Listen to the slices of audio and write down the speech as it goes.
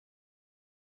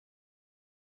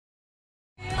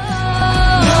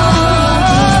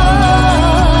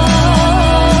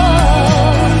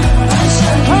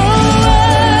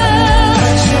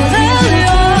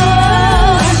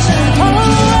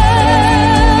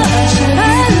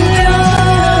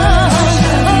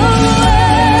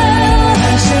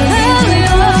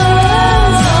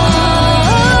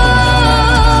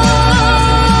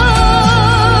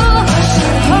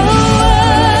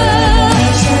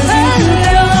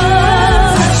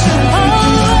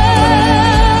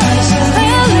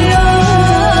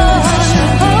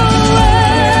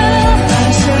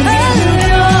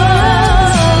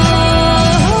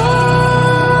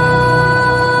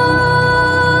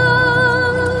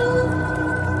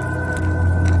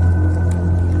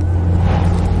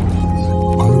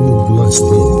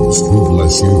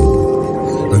bless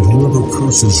you, and whoever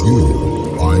curses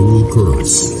you, I will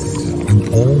curse,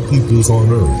 and all peoples on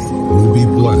earth will be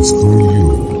blessed through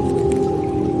you.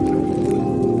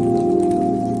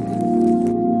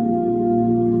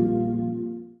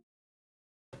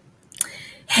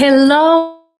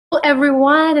 Hello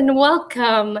everyone and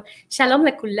welcome. Shalom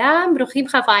lekulam, bruchim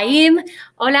chavaim.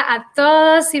 Hola a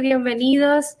todos y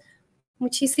bienvenidos.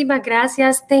 Muchísimas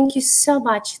gracias. Thank you so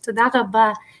much. Toda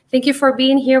rabba. Thank you for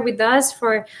being here with us,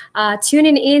 for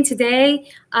tuning in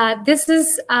today. This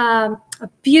is a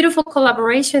beautiful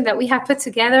collaboration that we have put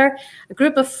together, a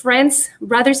group of friends,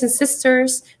 brothers and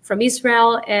sisters from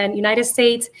Israel and United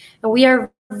States. And we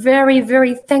are very,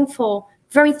 very thankful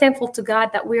to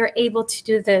God that we are able to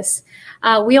do this.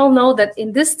 We all know that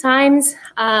in these times,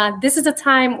 this is a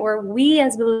time where we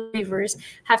as believers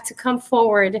have to come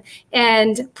forward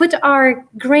and put our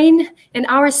grain and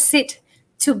our seed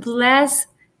to bless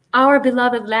our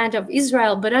beloved land of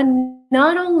Israel, but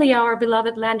not only our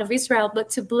beloved land of Israel, but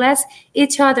to bless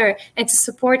each other and to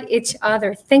support each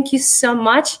other. Thank you so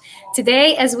much.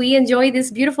 Today, as we enjoy this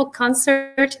beautiful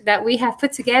concert that we have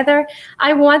put together,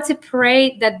 I want to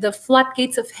pray that the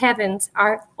floodgates of heavens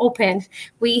are opened.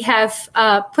 We have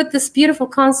put this beautiful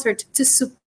concert to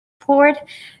support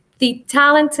the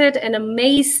talented and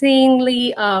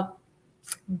amazingly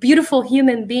beautiful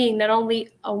human being, not only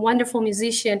a wonderful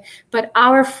musician, but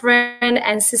our friend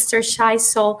and sister Shai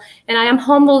Sol. And I am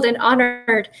humbled and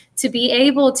honored to be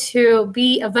able to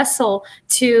be a vessel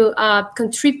to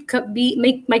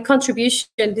make my contribution.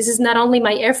 This is not only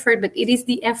my effort, but it is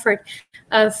the effort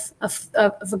of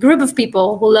a group of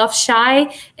people who love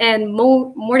Shai and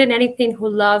more than anything, who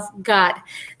love God.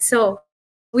 So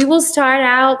we will start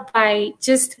out by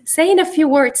just saying a few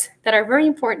words that are very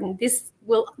important. This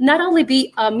will not only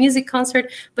be a music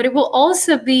concert, but it will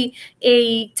also be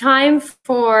a time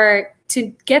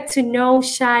to get to know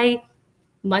Shai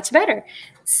much better.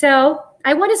 So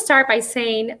I want to start by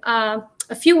saying a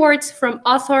few words from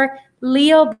author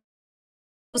Leo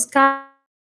Buscaglia.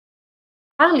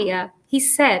 He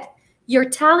said, "Your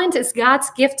talent is God's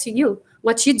gift to you.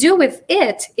 What you do with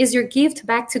it is your gift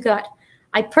back to God."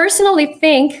 I personally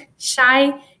think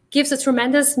Shai gives a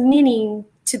tremendous meaning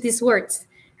to these words.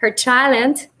 Her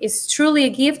talent is truly a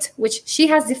gift which she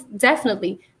has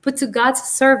definitely put to God's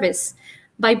service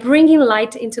by bringing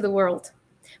light into the world.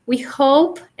 We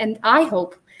hope, and I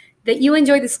hope, that you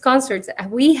enjoy this concert that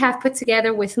we have put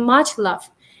together with much love.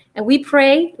 And we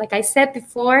pray, like I said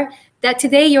before, that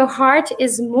today your heart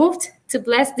is moved to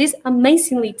bless this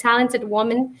amazingly talented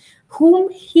woman whom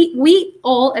we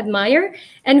all admire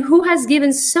and who has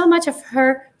given so much of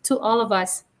her to all of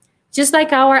us. Just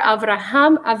like our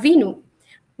Avraham Avinu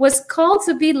was called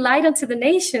to be light unto the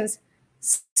nations,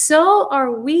 so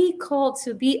are we called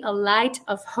to be a light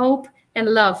of hope and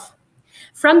love.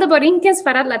 From the Borinquen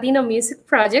Sfarad Latino Music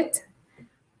Project,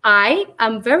 I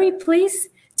am very pleased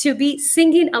to be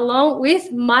singing along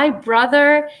with my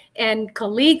brother and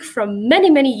colleague from many,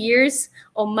 many years,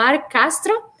 Omar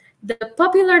Castro, the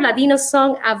popular Latino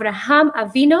song Avraham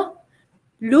Avinu,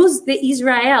 Luz de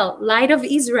Israel, Light of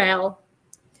Israel.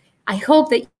 I hope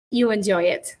that you enjoy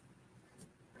it.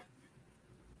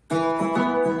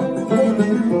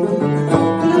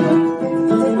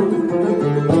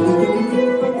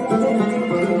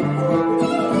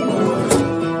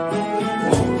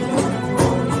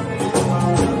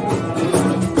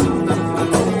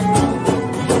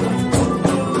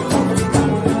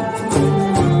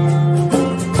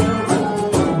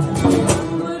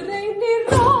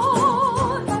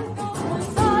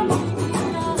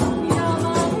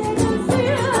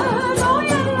 Hoy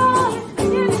en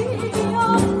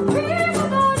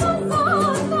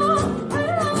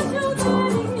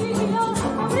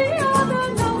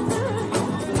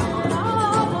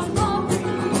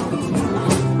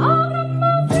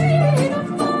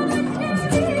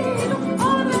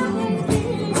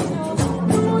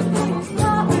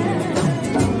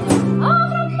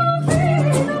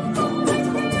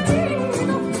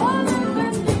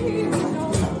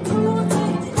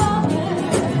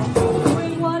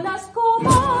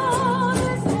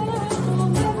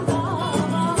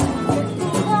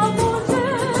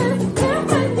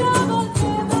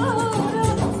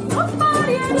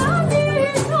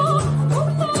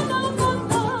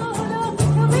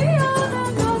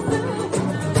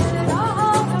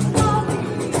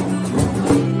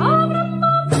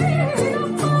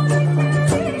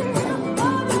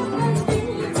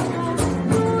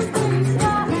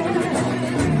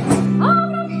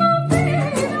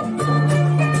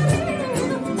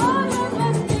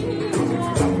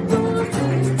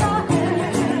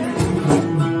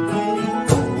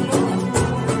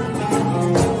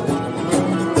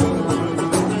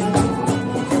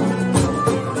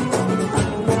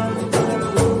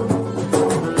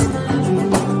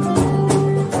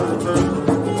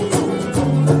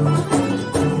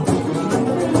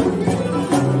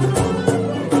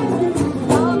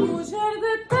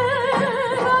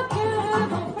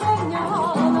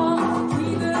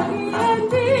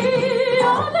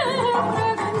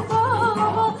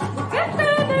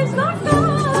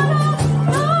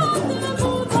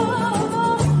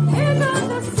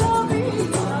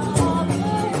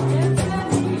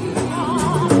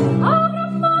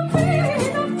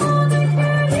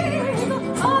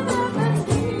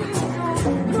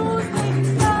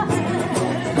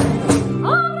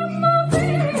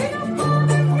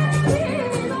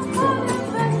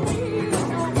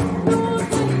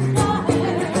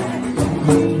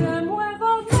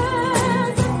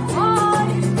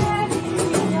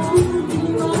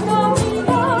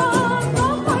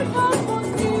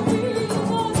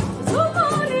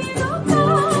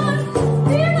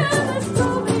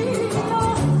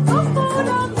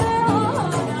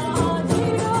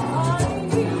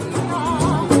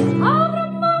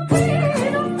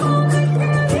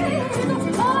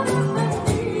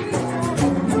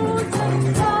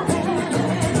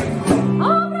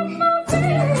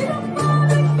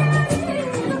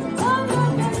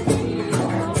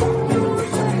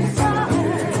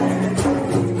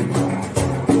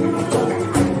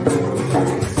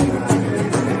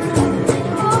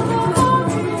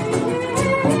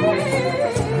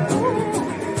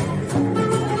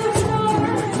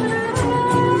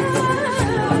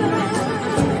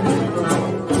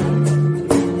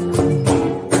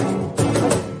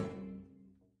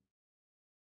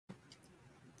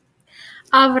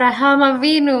Abraham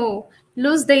Avinu,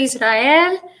 Luz de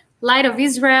Israel, light of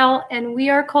Israel, and we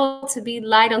are called to be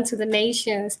light unto the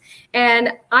nations.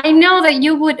 And I know that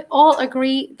you would all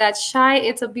agree that Shai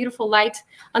is a beautiful light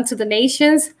unto the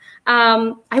nations.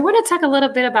 I want to talk a little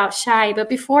bit about Shai, but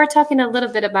before talking a little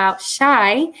bit about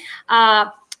Shai,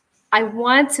 I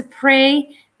want to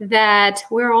pray that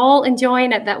we're all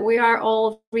enjoying it, that we are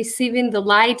all receiving the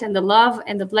light and the love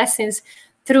and the blessings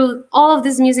through all of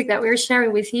this music that we're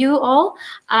sharing with you all.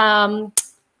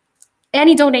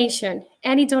 Any donation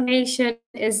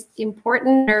is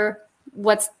important, or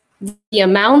what's the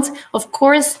amount. Of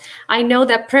course, I know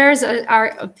that prayers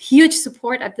are a huge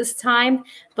support at this time,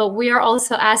 but we are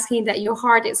also asking that your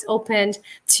heart is opened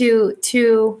to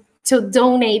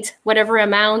donate whatever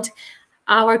amount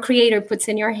our Creator puts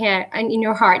in your hand and in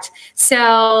your heart.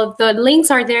 So the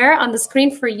links are there on the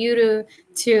screen for you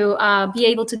to be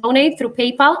able to donate through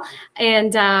PayPal.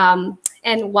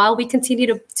 And while we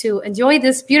continue to enjoy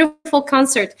this beautiful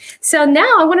concert. So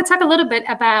now I want to talk a little bit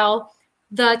about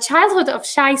the childhood of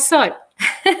Shai Sol.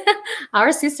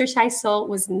 Our sister Shai Sol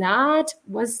was not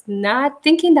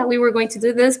thinking that we were going to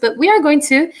do this, but we are going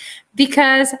to,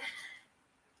 because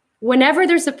whenever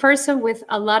there's a person with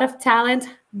a lot of talent,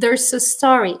 there's a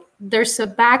story, there's a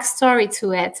backstory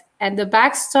to it. And the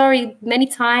backstory many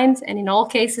times, and in all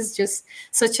cases, just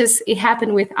such as it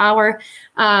happened with our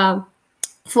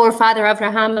forefather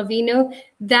Abraham Avinu,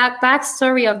 that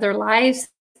backstory of their lives,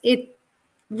 it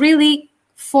really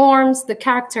forms the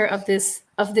character of this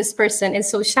person. And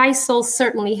so Shai Sol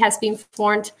certainly has been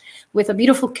formed with a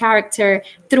beautiful character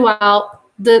throughout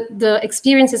the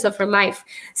experiences of her life.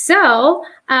 So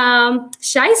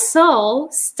Shai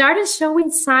Sol started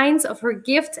showing signs of her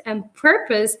gift and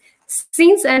purpose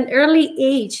since an early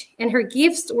age, and her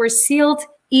gifts were sealed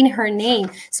in her name.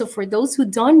 So for those who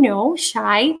don't know,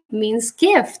 Shai means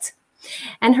gift.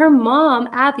 And her mom,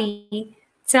 Abby,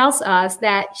 tells us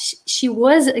that she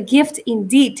was a gift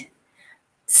indeed,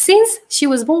 since she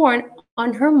was born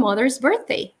on her mother's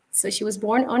birthday. So she was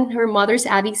born on her mother's,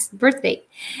 Abby's, birthday.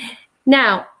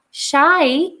 Now,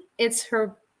 Shai, it's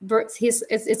her birth,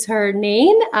 it's her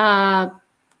name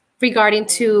regarding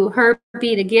to her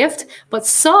being a gift, but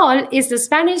Sol is the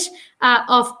Spanish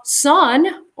of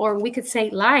sun, or we could say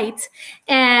light,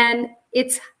 and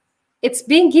it's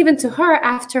being given to her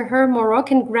after her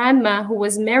Moroccan grandma, who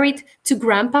was married to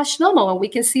Grandpa Shlomo, and we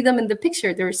can see them in the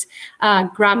picture. There's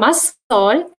Grandma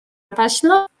Sol, Grandpa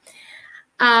Shlomo.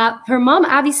 Her mom,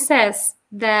 Abby, says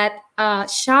that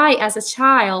Shai, as a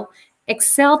child,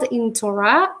 excelled in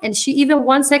Torah, and she even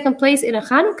won second place in a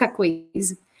Hanukkah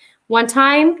quiz. One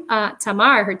time,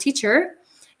 Tamar, her teacher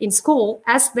in school,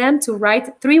 asked them to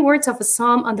write 3 words of a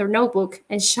psalm on their notebook,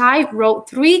 and Shai wrote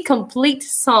 3 complete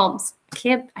psalms.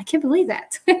 I can't believe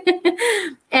that.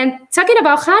 And talking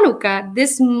about Hanukkah,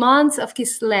 this month of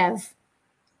Kislev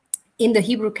in the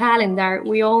Hebrew calendar,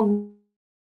 we all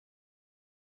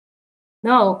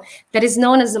know that is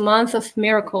known as the month of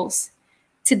miracles.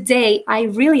 Today, I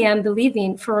really am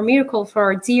believing for a miracle for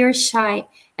our dear Shai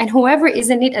and whoever is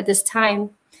in it at this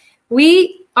time.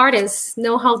 We artists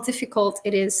know how difficult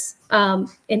it is, and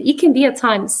it can be at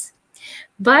times.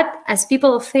 But as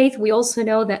people of faith, we also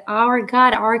know that our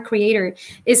God, our Creator,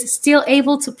 is still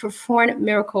able to perform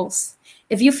miracles.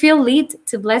 If you feel led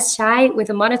to bless Shai with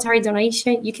a monetary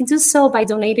donation, you can do so by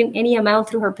donating any amount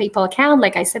through her PayPal account,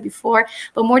 like I said before.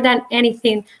 But more than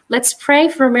anything, let's pray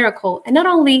for a miracle. And not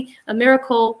only a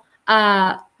miracle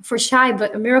for Shai,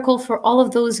 but a miracle for all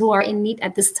of those who are in need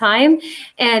at this time.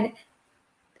 And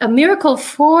a miracle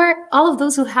for all of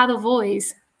those who have a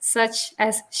voice, such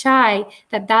as Shai,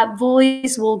 that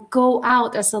voice will go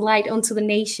out as a light unto the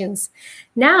nations.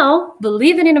 Now,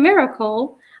 believing in a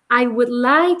miracle, I would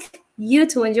like you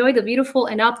to enjoy the beautiful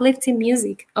and uplifting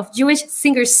music of Jewish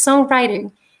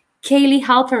singer-songwriter Kaylee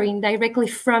Halperin, directly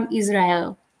from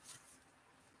Israel.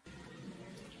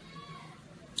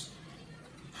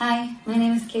 Hi, my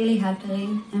name is Kaylee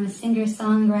Halperin. I'm a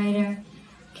singer-songwriter,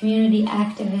 community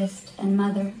activist, and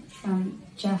mother from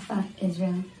Jaffa,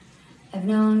 Israel. I've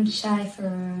known Shai for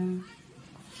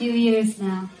a few years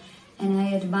now, and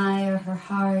I admire her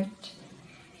heart,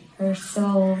 her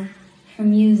soul, her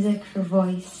music, her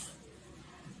voice.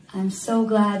 I'm so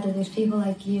glad that there's people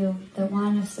like you that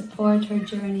want to support her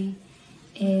journey,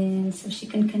 and so she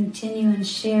can continue in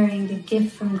sharing the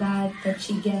gift from God that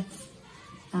she gets,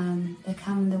 that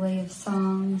come in the way of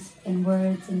songs and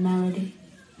words and melody.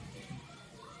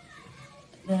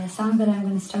 The song that I'm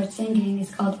going to start singing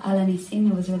is called Al Anisim.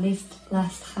 It was released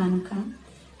last Hanukkah.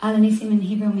 Al Anisim in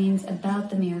Hebrew means about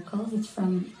the miracles. It's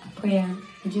from a prayer,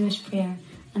 a Jewish prayer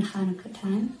on Hanukkah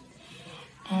time.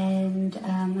 And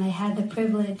I had the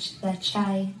privilege that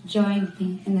Shai joined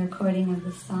me in the recording of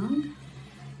the song.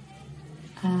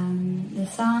 The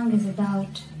song is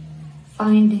about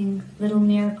finding little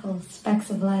miracles, specks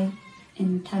of light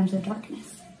in times of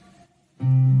darkness.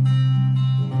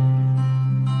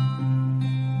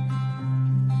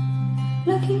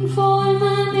 Looking for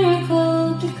my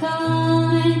miracle to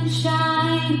come and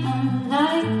shine a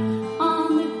light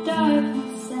on the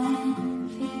darkness and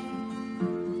fear.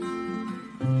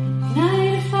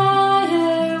 Ignite a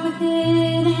fire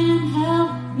within and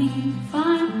help me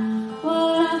find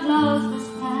what I've lost this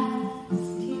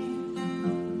past year.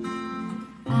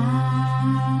 I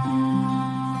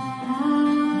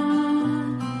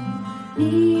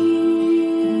need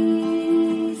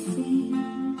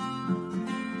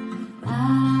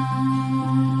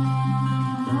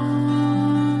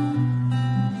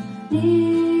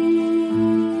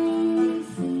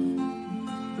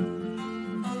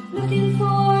looking for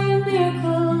a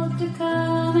miracle to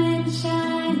come and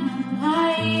shine a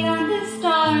light on this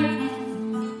darkness.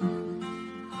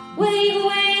 Wave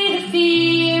away the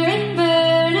fear and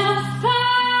burn a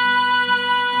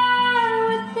fire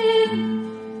within.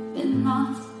 Been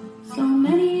lost so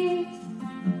many years.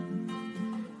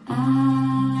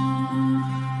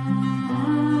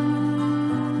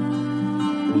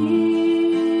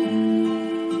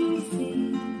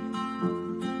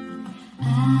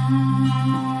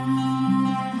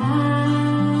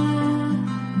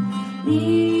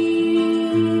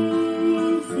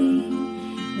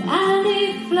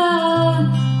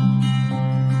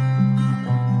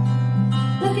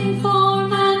 Looking for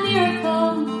my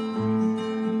miracle.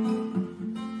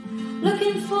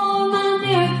 Looking for my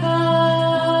miracle.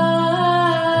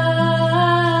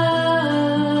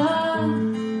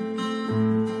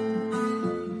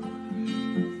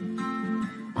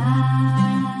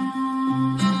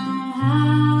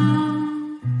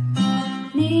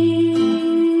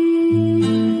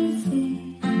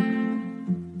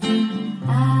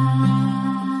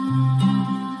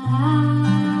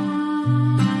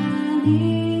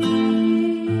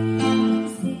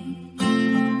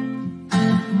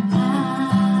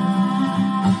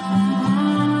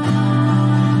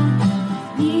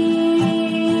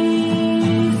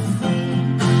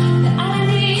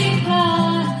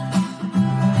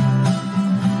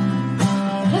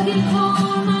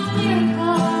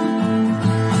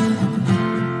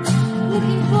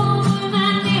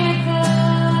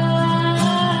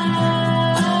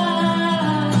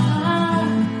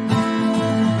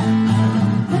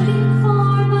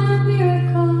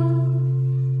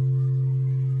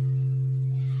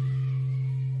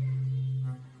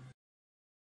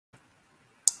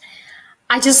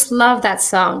 I just love that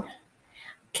song.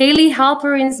 Kaylee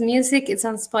Halperin's music is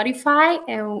on Spotify,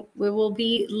 and we will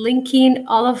be linking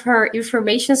all of her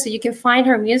information so you can find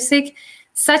her music.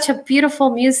 Such a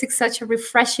beautiful music, such a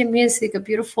refreshing music, a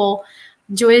beautiful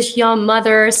Jewish young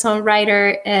mother,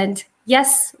 songwriter. And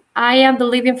yes, I am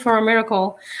believing for a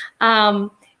miracle. I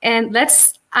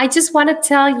just want to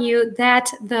tell you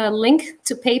that the link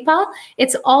to PayPal,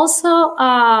 it's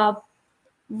also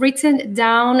written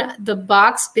down the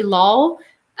box below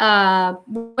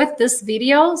with this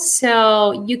video,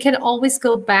 so you can always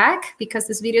go back, because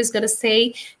this video is going to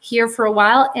stay here for a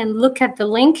while, and look at the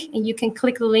link, and you can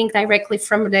click the link directly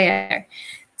from there.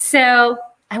 So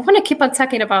I want to keep on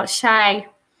talking about Shai,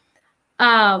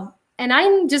 and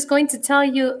I'm just going to tell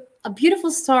you a beautiful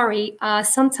story.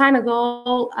 Some time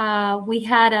ago, we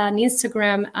had an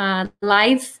Instagram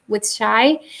live with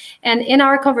Shai, and in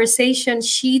our conversation,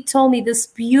 she told me this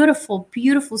beautiful,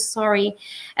 beautiful story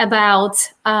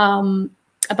about the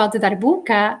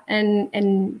darbuka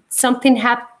and something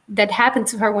that happened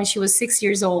to her when she was 6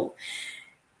 years old.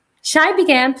 Shai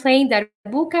began playing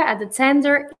darbuka at the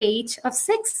tender age of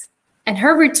 6, and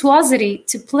her virtuosity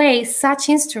to play such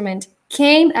instrument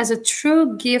came as a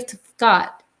true gift of God.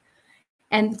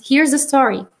 And here's the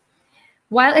story.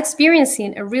 While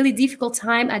experiencing a really difficult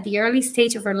time at the early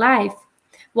stage of her life,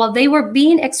 while they were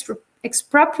being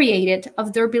expropriated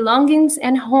of their belongings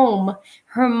and home,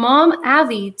 her mom,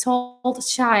 Avi, told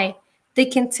Shai, "They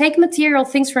can take material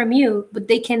things from you, but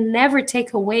they can never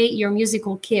take away your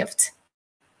musical gift."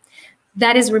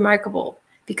 That is remarkable,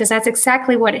 because that's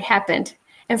exactly what happened.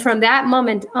 And from that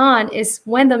moment on is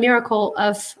when the miracle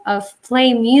of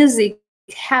playing music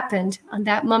happened, on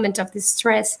that moment of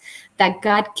distress, that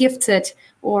God gifted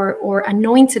or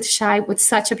anointed Shai with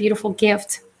such a beautiful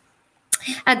gift.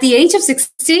 At the age of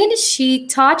 16, she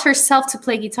taught herself to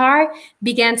play guitar,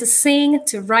 began to sing,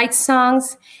 to write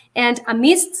songs, and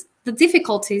amidst the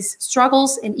difficulties,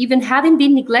 struggles, and even having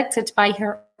been neglected by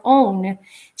her own.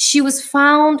 She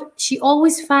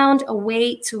always found a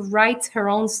way to write her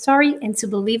own story and to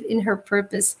believe in her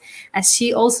purpose, as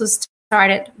she also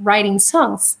started writing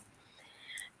songs.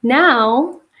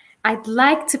 Now, I'd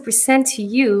like to present to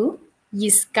you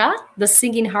Yiska, the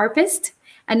singing harpist,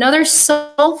 another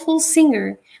soulful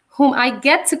singer whom I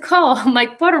get to call my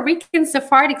Puerto Rican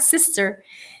Sephardic sister.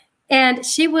 And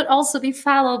she would also be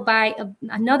followed by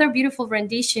another beautiful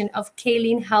rendition of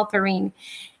Kaylin Halperin.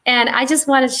 And I just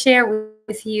want to share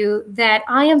with you that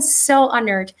I am so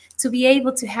honored to be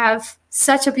able to have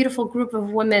such a beautiful group of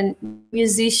women,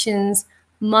 musicians,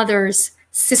 mothers,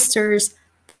 sisters,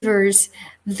 believers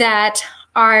that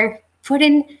are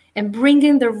putting and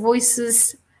bringing their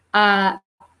voices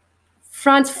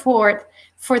front forward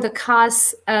for the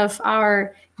cause of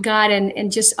our God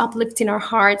and just uplifting our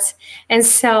hearts. And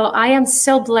so I am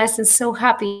so blessed and so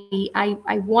happy.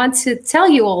 I want to tell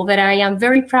you all that I am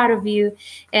very proud of you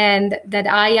and that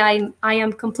I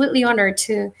am completely honored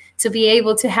to be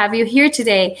able to have you here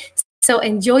today. So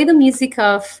enjoy the music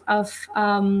of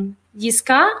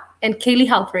Yiska and Kaylee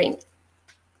Halperin.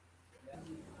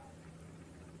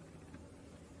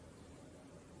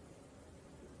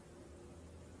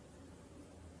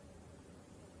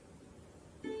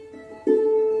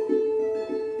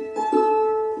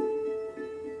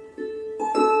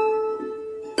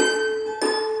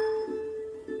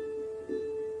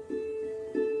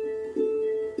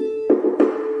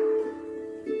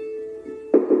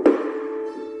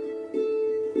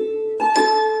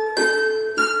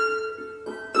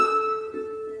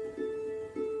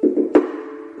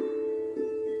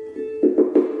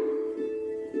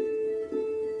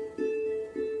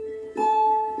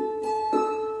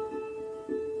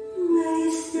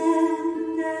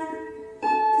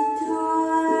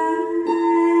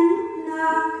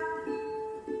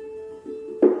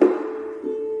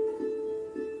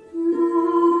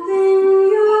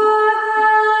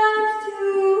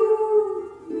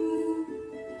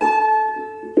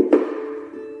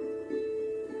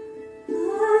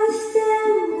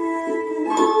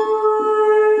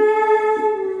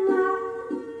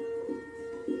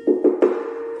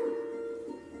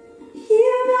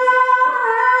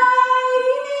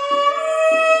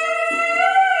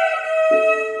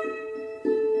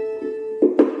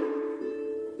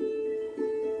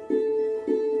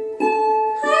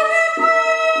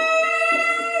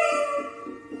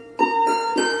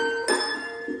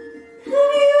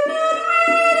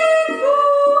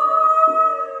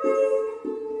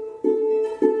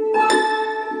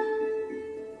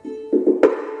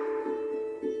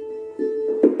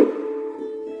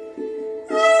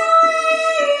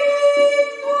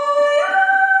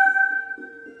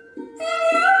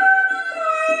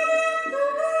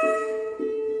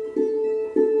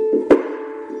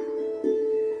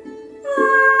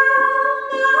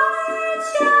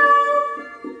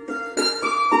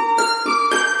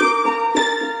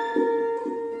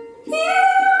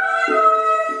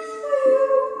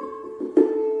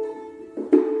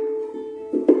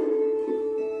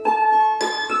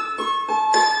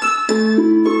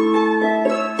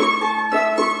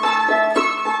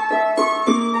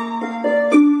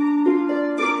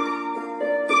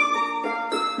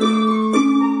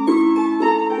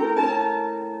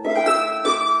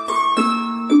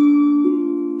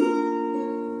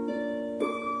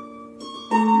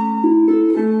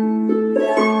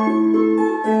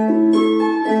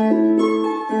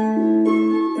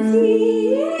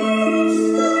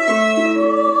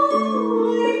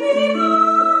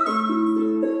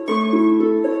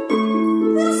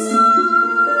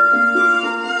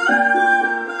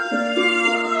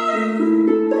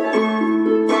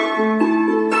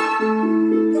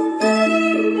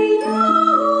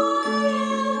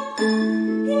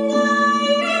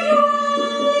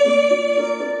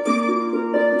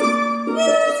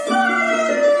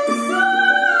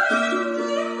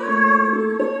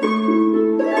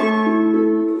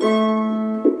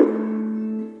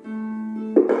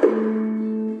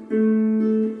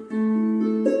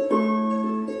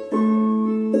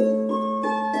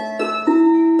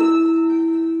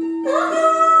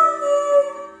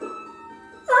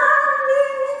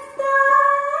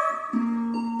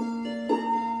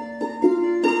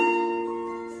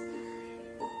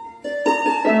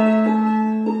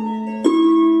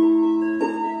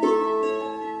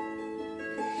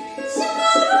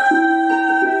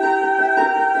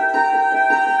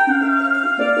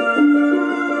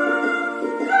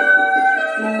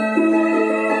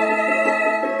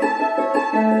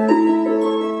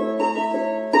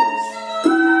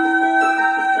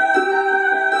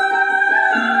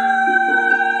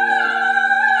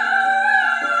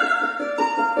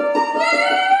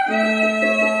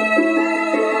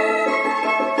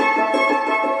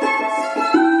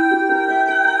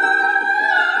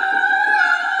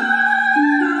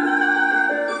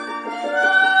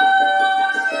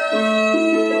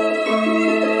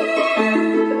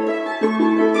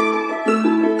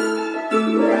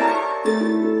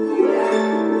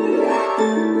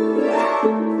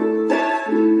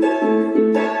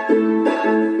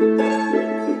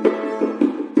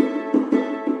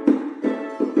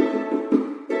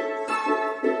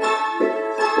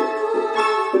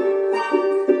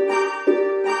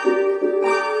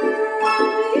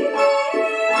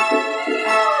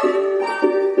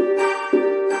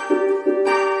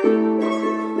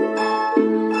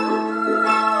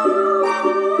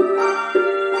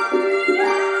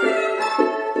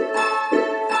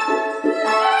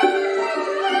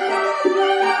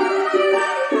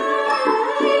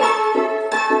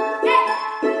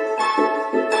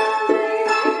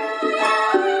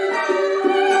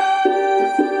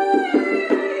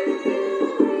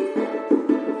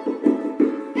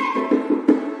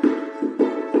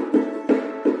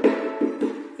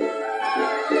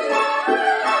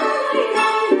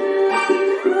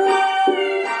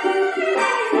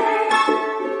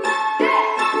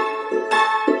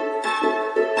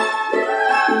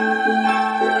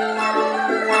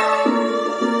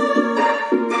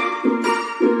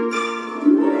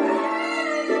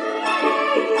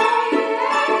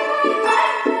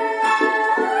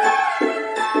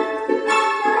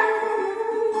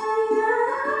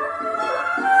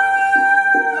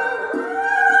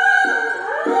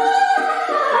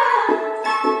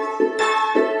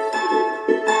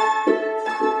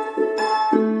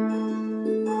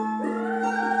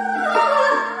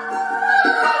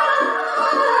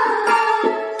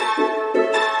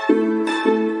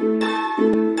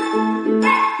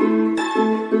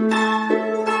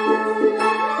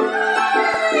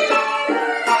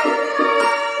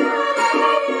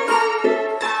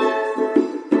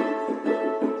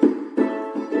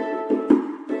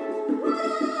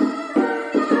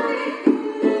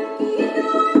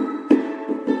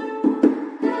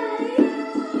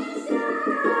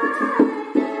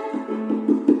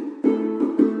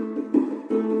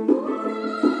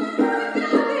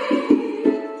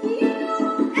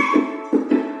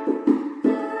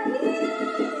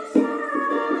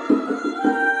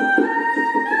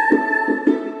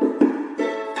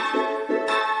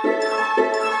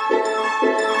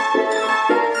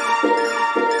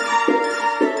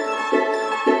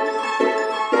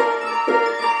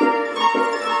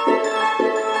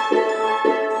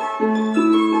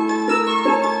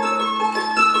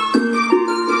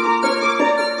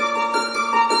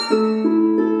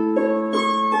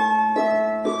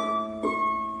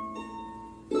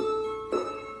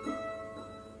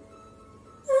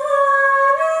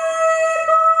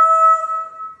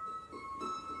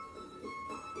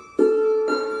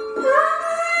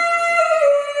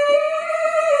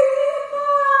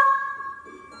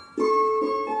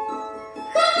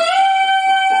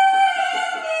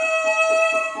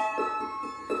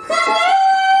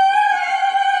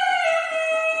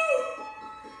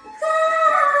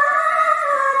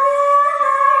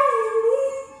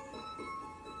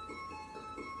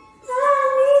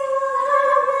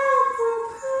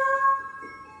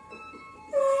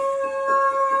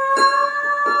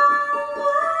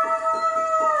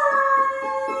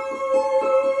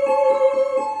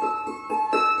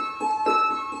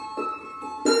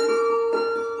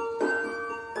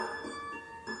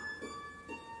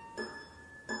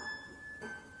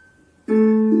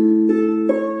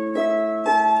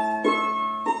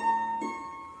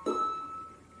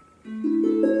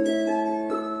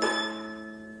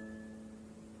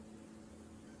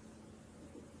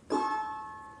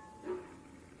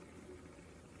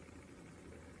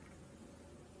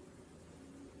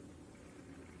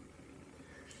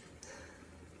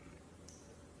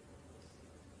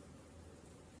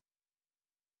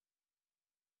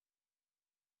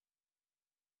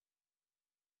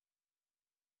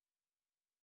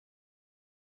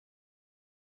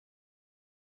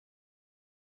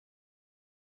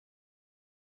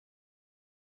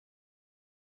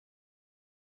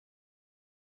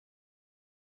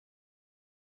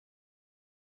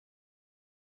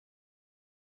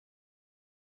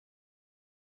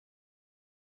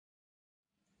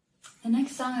 The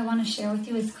next song I want to share with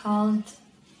you is called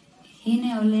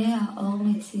Hine Ole Ha'or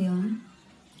Mitzion,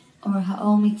 or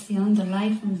Ha'or Mitzion, the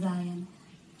light from Zion.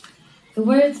 The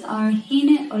words are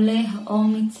Hine Ole Ha'or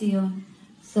Mitzion,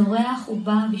 זורח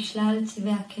ובא בשלל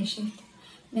צבעי הקשת,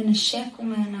 מנשק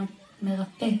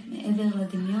ומרפא מעבר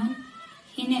לדמיון,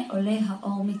 הנה עולה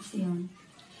האור מציון.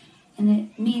 And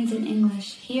it means in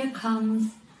English, here comes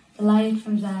the light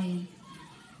from Zion,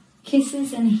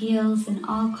 kisses and heals in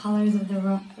all colors of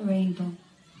the rainbow.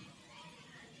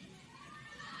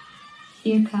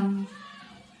 Here comes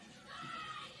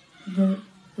the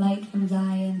light from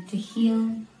Zion to heal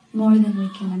more than we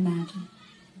can imagine.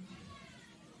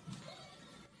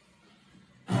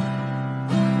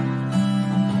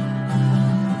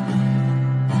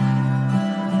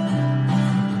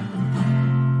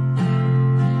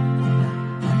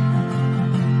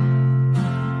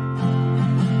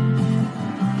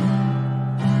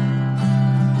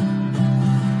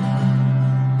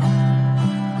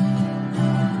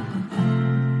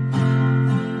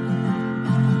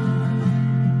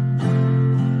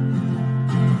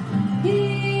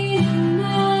 Hine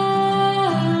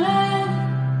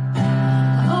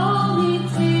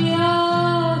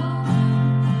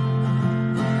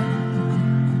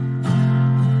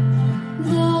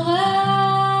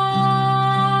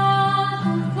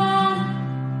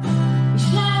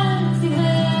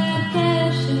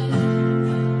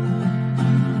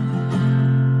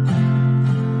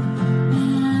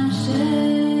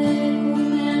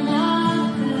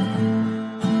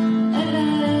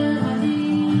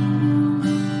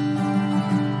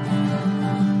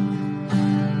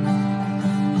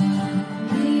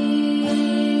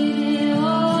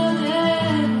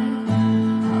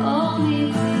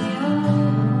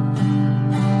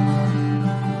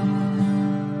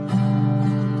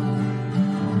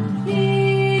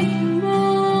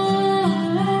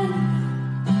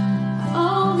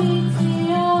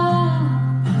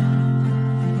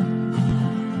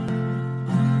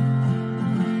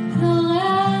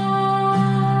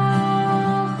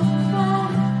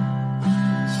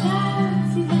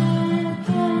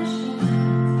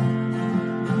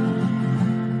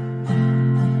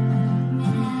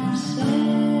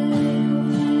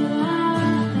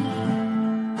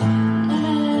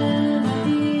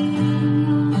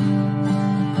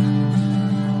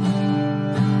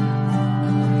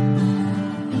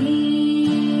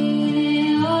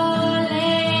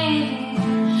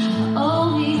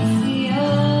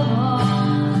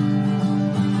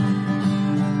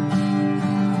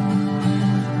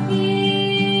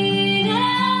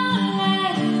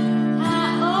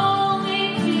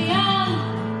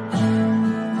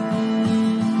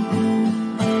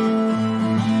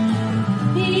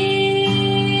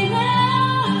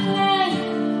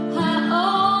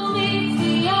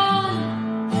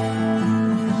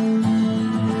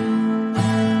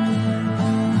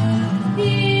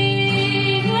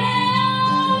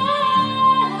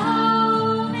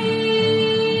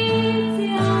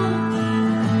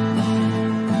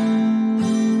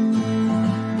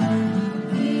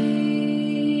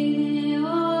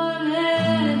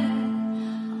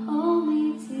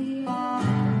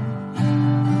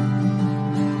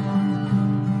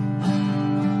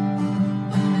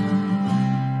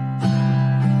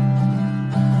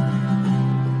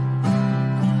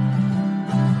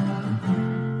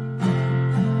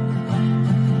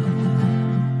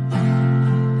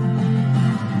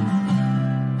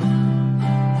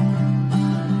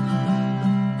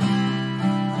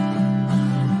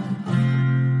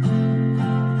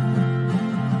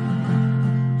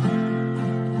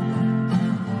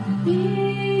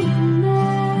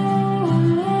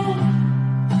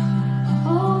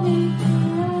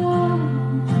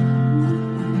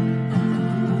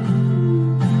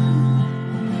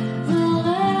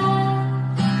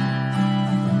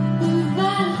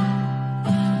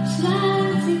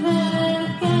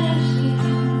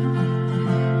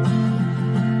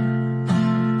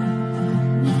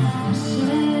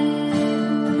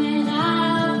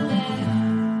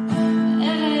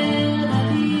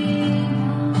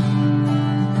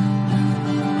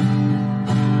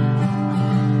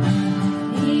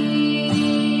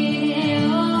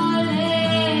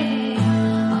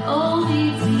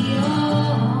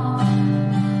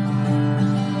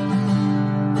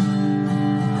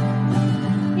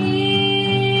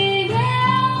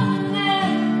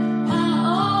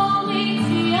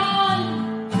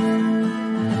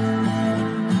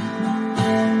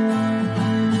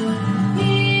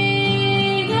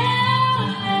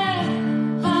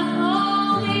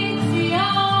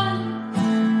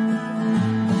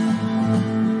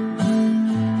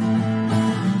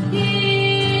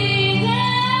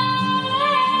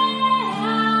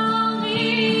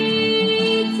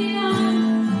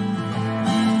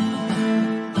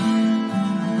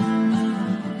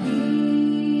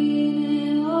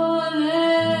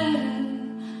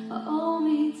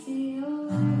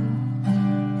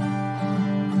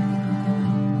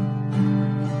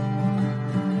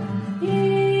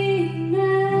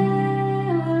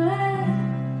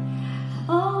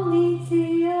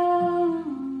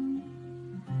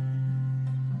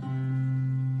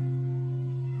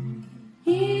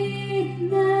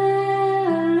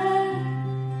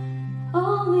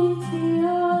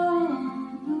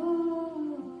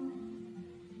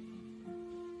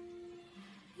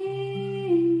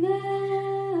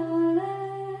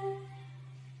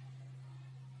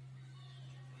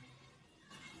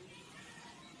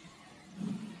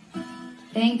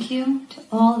Thank you to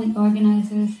all the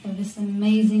organizers of this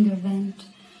amazing event,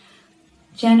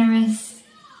 generous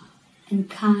and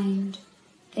kind.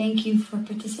 Thank you for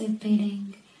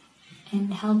participating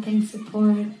and helping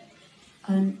support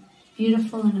a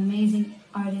beautiful and amazing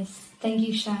artist. Thank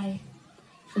you, Shai,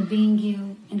 for being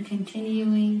you and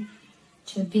continuing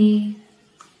to be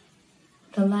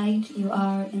the light you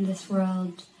are in this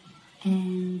world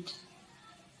and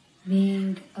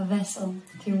being a vessel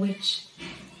through which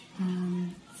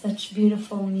such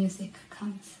beautiful music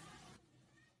comes.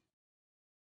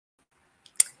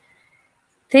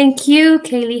 Thank you,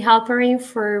 Kaylee Halperin,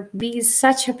 for being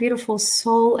such a beautiful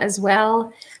soul as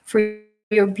well, for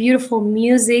your beautiful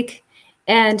music,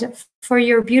 and for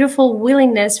your beautiful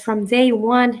willingness from day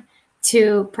one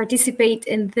to participate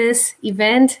in this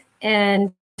event,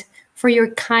 and for your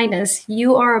kindness.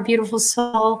 You are a beautiful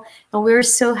soul, and we're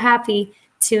so happy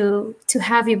to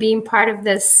have you being part of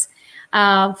this.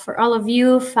 For all of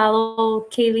you, follow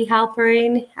Kaylee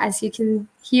Halperin. As you can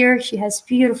hear, she has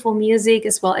beautiful music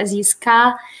as well as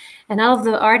Yiska and all of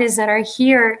the artists that are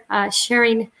here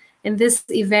sharing in this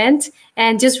event.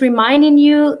 And just reminding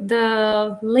you,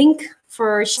 the link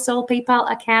for Shai Sol PayPal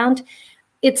account,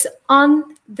 it's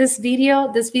on this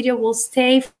video. This video will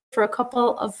stay for a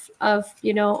couple of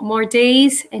more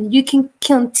days, and you can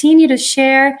continue to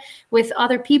share with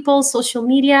other people, social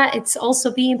media. It's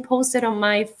also being posted on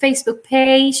my Facebook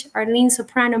page, Arlene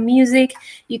Soprano Music.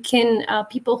 You can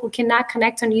people who cannot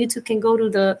connect on YouTube can go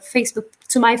to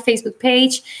my Facebook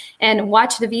page and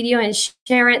watch the video and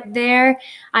share it there.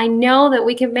 I know that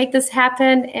we can make this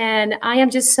happen, and I am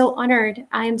just so honored.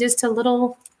 I am just a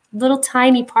little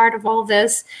tiny part of all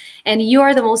this, and you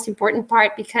are the most important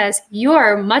part, because you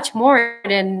are much more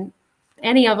than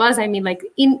any of us. I mean, like,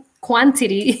 in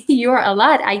quantity, you're a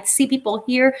lot. I see people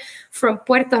here from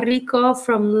Puerto Rico,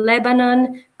 from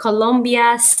Lebanon,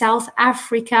 Colombia, South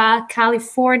Africa,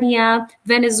 California,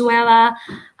 Venezuela.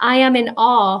 I am in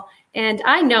awe, and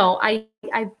I know I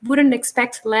wouldn't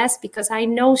expect less, because I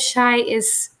know Shai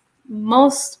is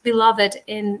most beloved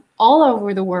in all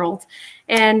over the world.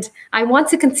 And I want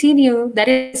to continue. That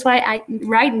is why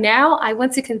right now I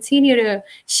want to continue to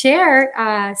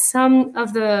share some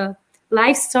of the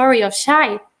life story of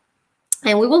Shai.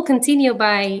 And we will continue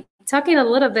by talking a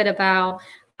little bit about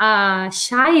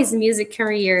Shai's music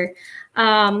career.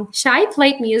 Shai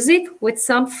played music with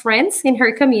some friends in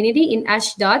her community in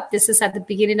Ashdod. This is at the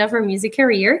beginning of her music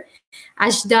career.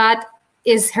 Ashdod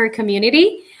is her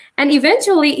community. And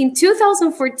eventually in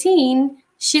 2014,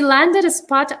 she landed a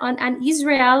spot on an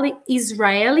Israeli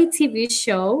TV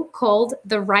show called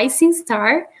The Rising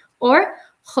Star, or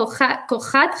Kochad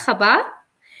Chaba.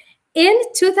 In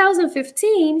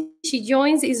 2015, she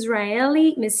joins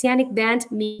Israeli messianic band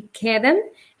Mikedem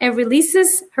and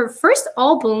releases her first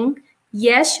album,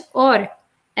 Yesh Or.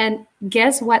 And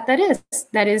guess what that is?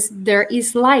 That is There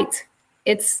Is Light.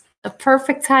 It's a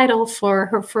perfect title for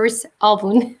her first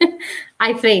album,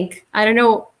 I think. I don't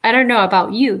know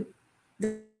about you.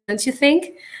 Don't you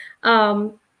think?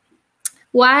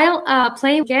 While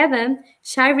playing together,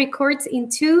 Shai records in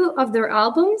 2 of their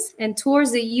albums and tours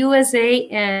the USA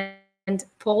and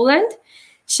Poland.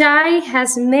 Shai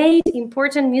has made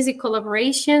important music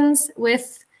collaborations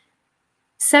with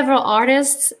several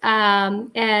artists,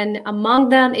 and among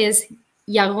them is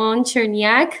Yaron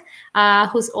Cherniak,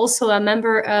 who's also a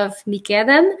member of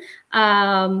Mikedem,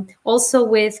 also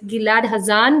with Gilad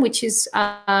Hazan, which is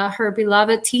her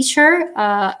beloved teacher,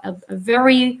 a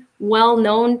very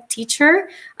well-known teacher,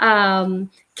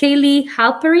 Kaylee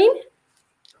Halperin,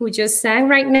 who just sang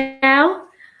right now,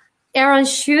 Aaron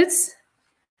Schutz,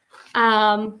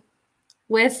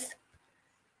 with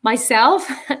myself.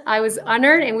 I was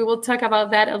honored, and we will talk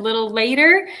about that a little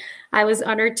later. I was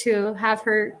honored to have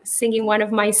her singing one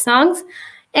of my songs.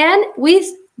 And with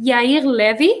Yair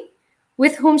Levy,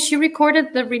 with whom she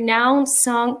recorded the renowned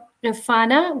song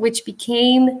Refana, which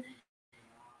became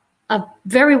a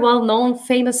very well-known,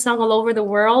 famous song all over the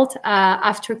world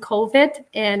after COVID.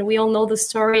 And we all know the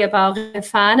story about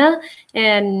Refana.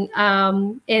 And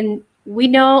we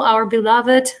know our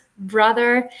beloved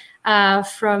brother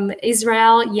from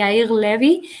Israel, Yair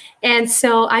Levy. And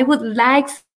so I would like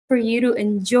for you to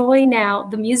enjoy now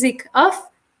the music of,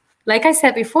 like I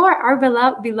said before, our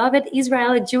beloved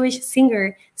Israeli Jewish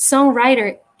singer,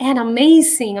 songwriter, and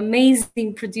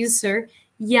amazing producer,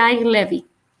 Yair Levy.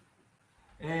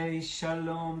 Hey,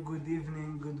 shalom, good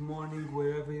evening, good morning,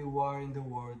 wherever you are in the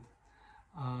world.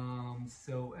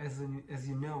 So as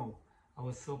you know, I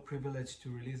was so privileged to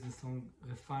release the song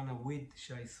Refana with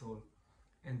Shai Sol.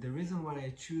 And the reason why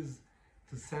I choose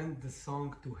to send the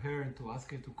song to her and to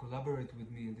ask her to collaborate with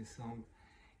me in this song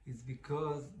is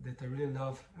because that I really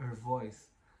love her voice.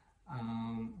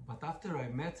 But after I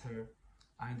met her,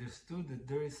 I understood that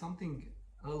there is something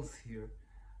else here,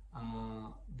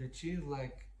 that she is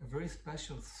like a very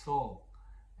special soul,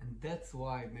 and that's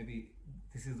why maybe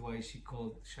this is why she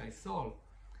called Shai Sol.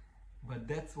 But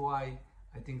that's why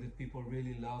I think that people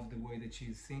really love the way that she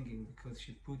is singing, because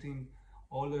she's putting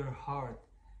all her heart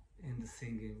in the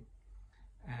singing.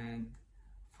 And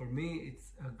for me,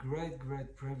 it's a great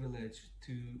privilege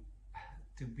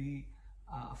to be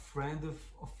a friend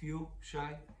of you,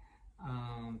 Shai,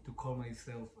 to call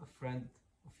myself a friend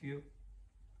of you,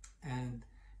 and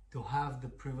to have the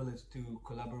privilege to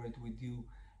collaborate with you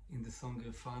in the song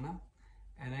Refana.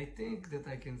 And I think that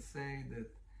I can say that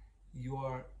you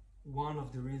are one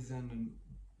of the reason and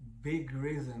big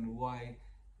reason why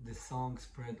the song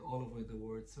spread all over the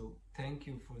world. So thank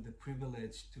you for the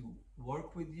privilege to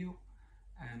work with you,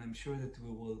 and I'm sure that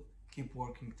we will keep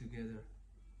working together.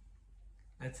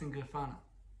 Let's sing Refana.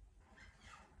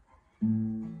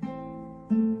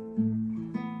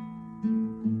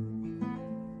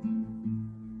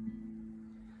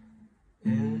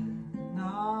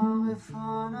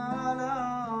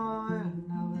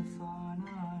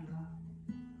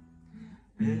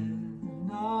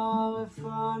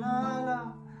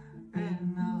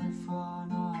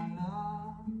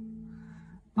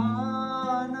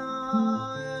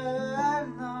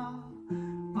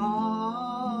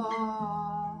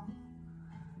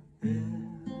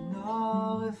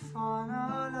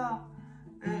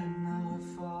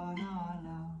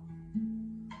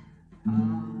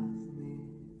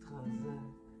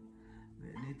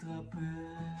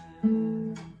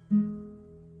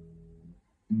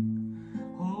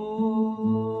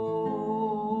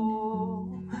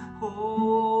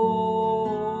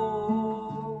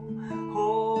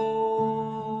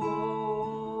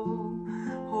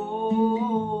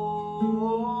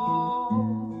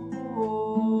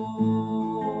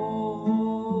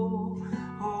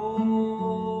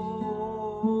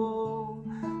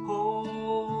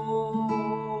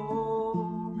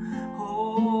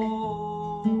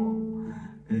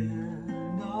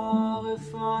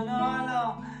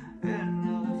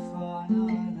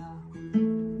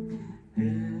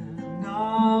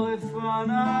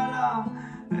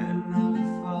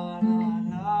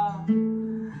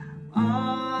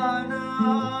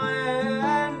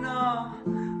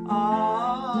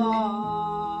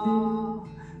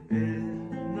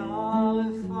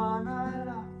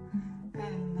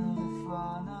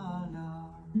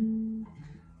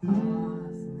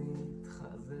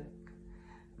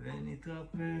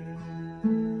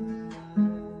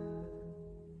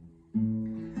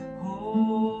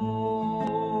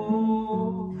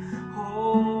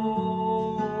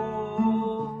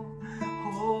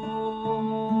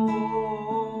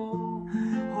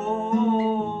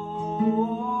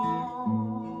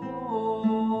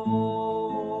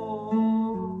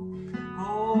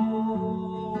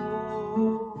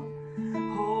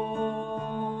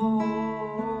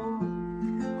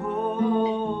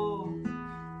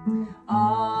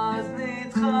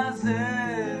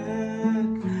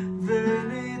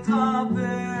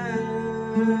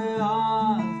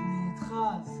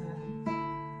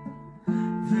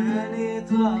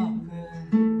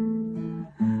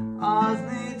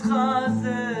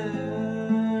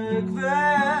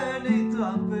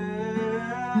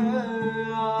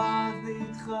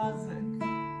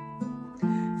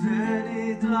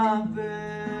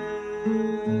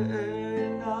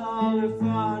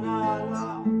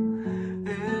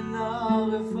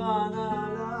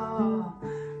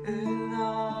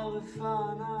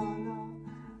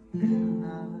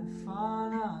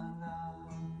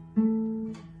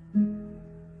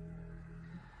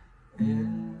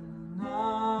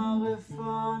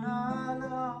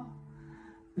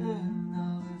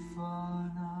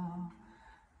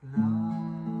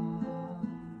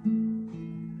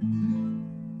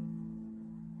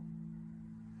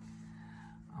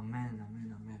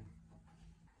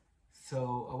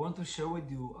 So I want to share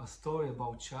with you a story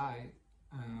about Shai.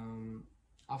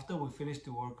 After we finished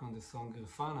to work on the song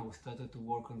Refana, we started to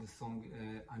work on the song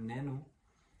Anenu.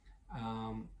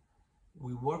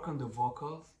 We work on the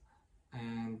vocals,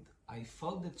 and I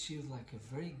felt that she's like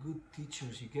a very good teacher.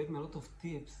 She gave me a lot of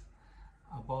tips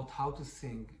about how to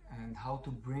sing and how to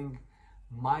bring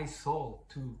my soul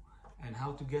to, and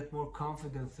how to get more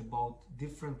confidence about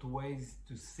different ways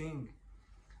to sing.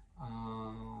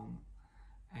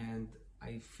 And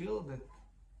I feel that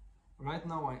right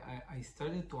now I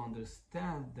started to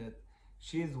understand that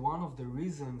she is one of the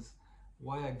reasons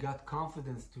why I got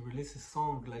confidence to release a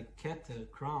song like Keter,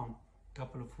 Crown, a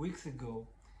couple of weeks ago,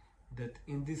 that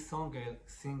in this song I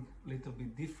sing a little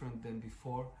bit different than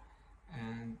before.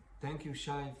 And thank you,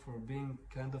 Shai, for being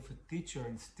kind of a teacher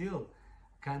and still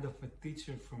kind of a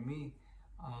teacher for me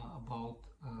about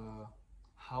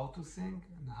how to sing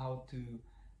and how to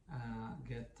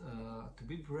get to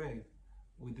be brave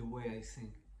with the way I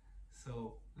sing.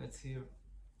 So let's hear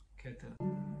Keter.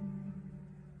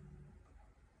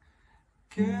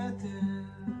 Keter,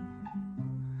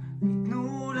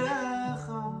 ייתנו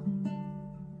לך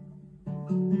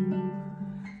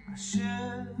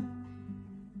אשר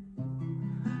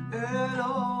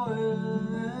אלוהינו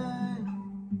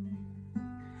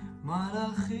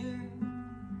מלאכים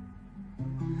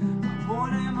המון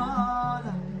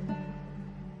למעלה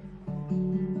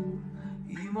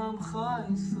עם עמך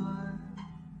ישראל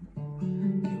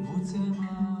קיבוץ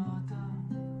למטה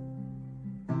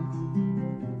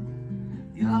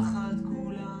יחד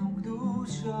כולם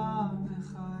קדושה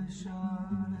בך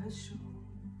ישלשו.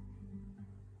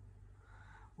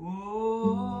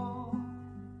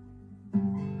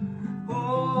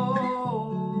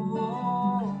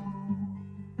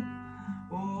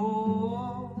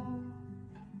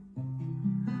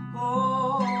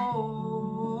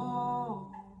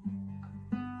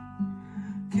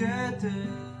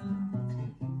 כתר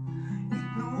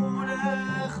ייתנו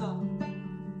לך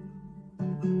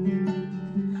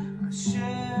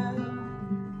אשר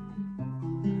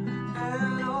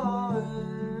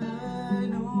אלוהינו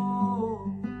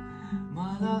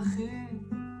מלאכים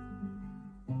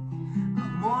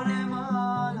המון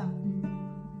למעלה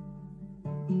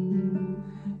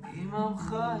עם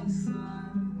עמך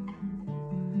ישראל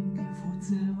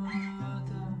קיבוץ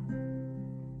למטה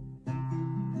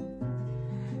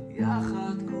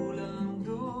יחד כולם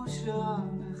קדושה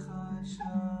בך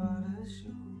ישלשו.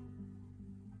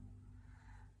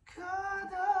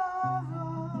 כדבר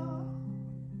אמור,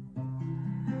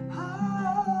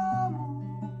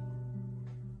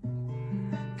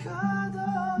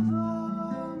 כדבר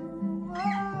אמור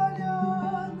על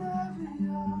יד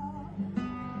נביאה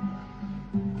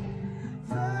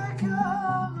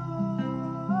וקרא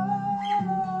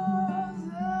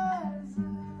זה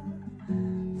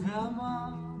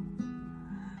ואמר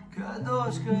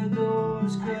קדוש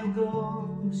קדוש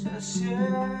קדוש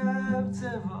השם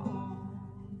צבאות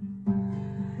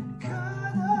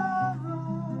כדבר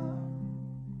אמור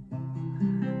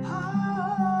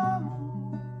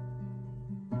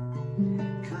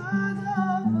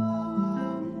כדבר אמור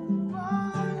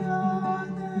על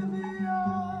יד נביאה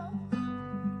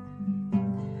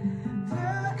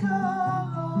וקרא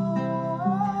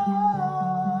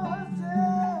זה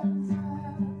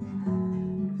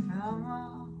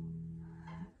ואמר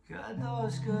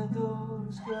קדוש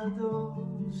קדוש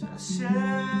קדוש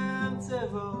השם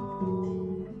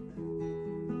צבאות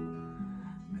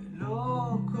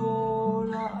מלוא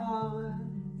כל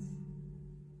הארץ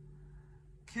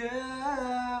כבודו.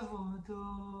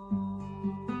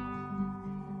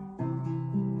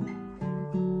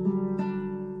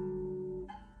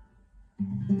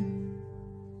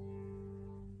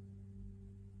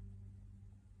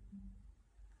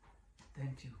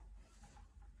 Thank you.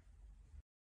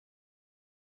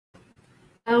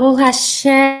 Oh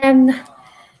Hashem,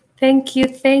 thank you,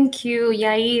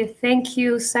 Yair, thank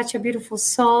you, such a beautiful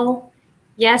soul.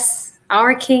 Yes,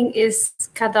 our King is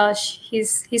Kadosh,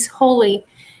 he's holy,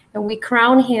 and we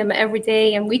crown him every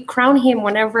day, and we crown him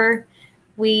whenever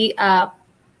we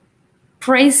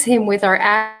praise him with our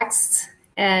acts,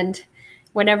 and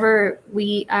whenever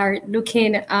we are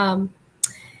looking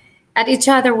at each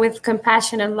other with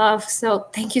compassion and love. So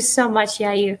thank you so much,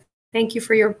 Yair. Thank you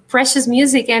for your precious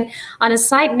music. And on a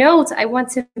side note, I want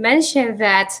to mention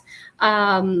that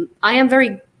I am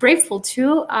very grateful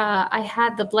too. I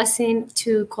had the blessing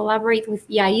to collaborate with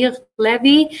Yair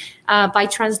Levy by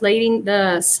translating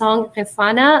the song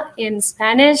Refana in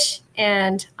Spanish.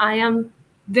 And I am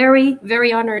very,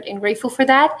 very honored and grateful for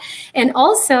that. And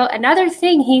also another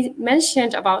thing he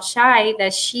mentioned about Shai,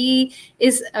 that she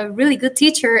is a really good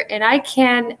teacher. And I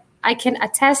can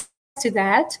attest to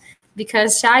that,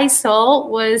 because Shai Sol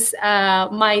was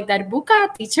my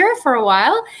darbuka teacher for a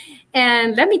while.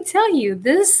 And let me tell you,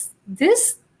 this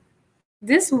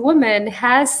woman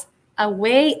has a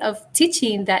way of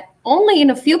teaching that only in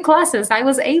a few classes I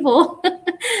was able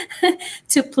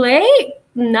to play,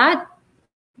 not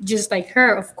just like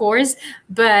her, of course,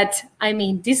 but I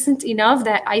mean, decent enough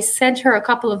that I sent her a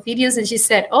couple of videos and she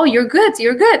said, oh, you're good.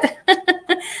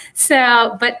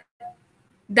 So, but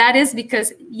that is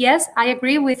because, yes, I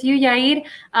agree with you, Yair.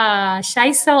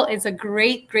 Shai Sol is a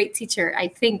great, great teacher, I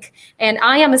think. And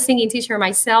I am a singing teacher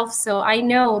myself, so I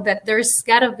know that there's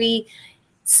got to be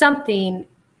something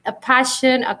a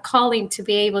passion, a calling to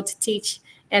be able to teach.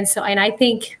 And I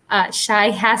think Shai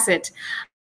has it.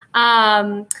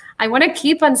 I want to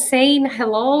keep on saying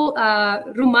hello,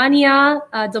 Romania,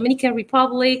 Dominican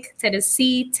Republic,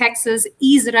 Tennessee, Texas,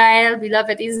 Israel,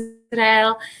 beloved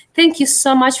Israel. Thank you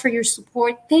so much for your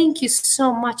support. Thank you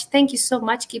so much. Thank you so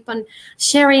much. Keep on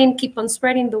sharing, keep on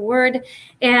spreading the word.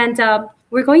 And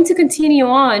we're going to continue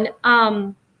on.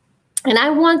 And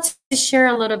I want to share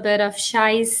a little bit of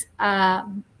Shai's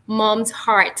mom's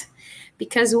heart,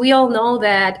 because we all know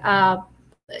that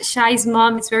Shai's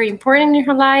mom is very important in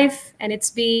her life, and it's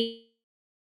been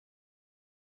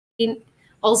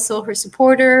also her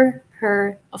supporter,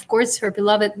 of course, her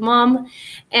beloved mom.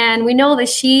 And we know that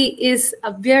she is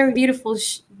a very beautiful,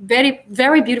 very,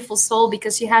 very beautiful soul,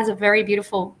 because she has a very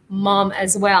beautiful mom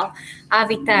as well,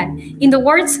 Avital. In the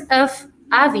words of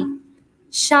Avi,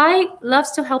 Shai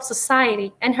loves to help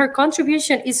society, and her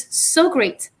contribution is so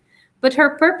great. But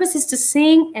her purpose is to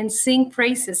sing and sing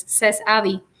praises, says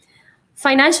Avi.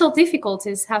 Financial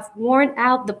difficulties have worn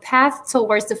out the path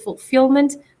towards the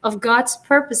fulfillment of God's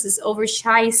purposes over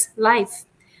Shai's life.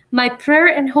 My prayer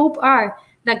and hope are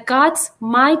that God's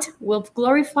might will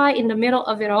glorify in the middle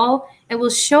of it all and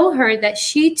will show her that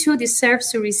she too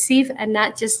deserves to receive and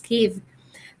not just give.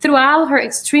 Throughout her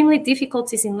extremely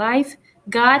difficulties in life,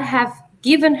 God has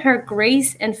given her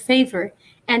grace and favor,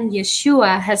 and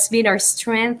Yeshua has been our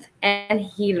strength and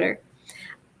healer.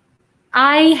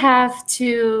 I have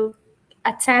to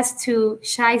attest to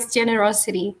Shai's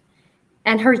generosity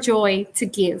and her joy to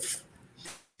give.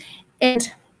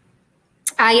 And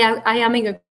I am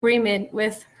in agreement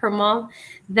with her mom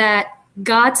that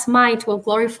God's might will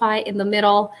glorify in the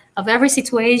middle of every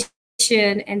situation,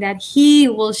 and that he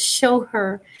will show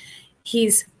her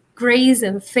his grace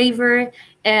and favor,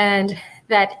 and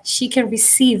that she can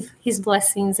receive his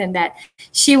blessings, and that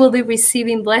she will be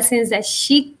receiving blessings that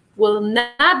she will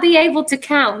not be able to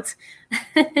count.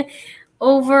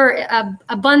 Over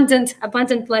abundant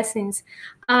blessings.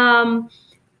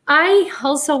 I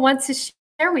also want to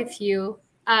share with you.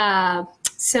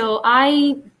 So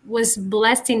I was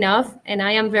blessed enough, and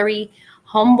I am very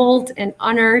humbled and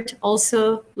honored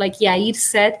also, like Yair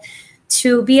said,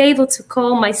 to be able to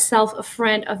call myself a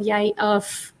friend of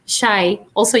Shai,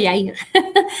 also Yair,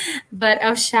 but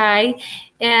of Shai,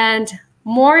 and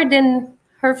more than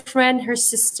her friend, her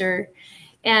sister,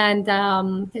 and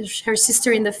her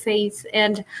sister in the faith.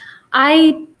 And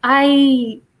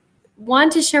I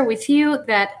want to share with you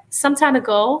that some time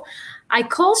ago, I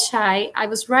called Shai. I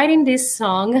was writing this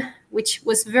song, which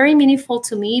was very meaningful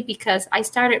to me, because I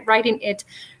started writing it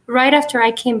right after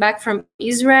I came back from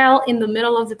Israel in the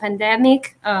middle of the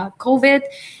pandemic, COVID.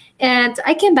 And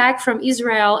I came back from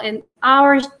Israel, and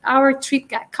our trip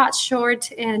got cut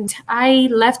short, and I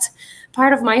left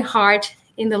part of my heart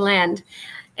in the land.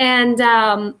 And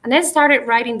I started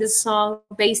writing this song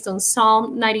based on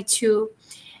Psalm 92.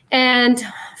 And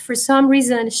for some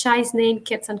reason, Shai's name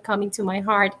kept on coming to my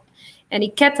heart. And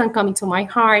it kept on coming to my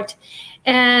heart.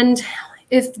 And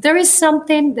if there is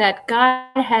something that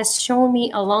God has shown me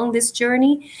along this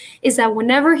journey, is that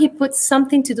whenever he puts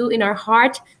something to do in our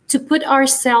heart, to put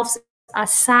ourselves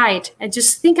aside and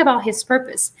just think about his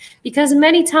purpose. Because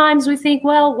many times we think,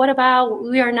 well, what about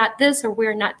we are not this or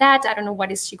we're not that? I don't know,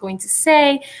 what is she going to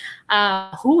say?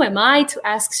 Who am I to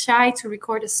ask Shai to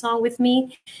record a song with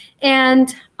me?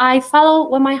 And I followed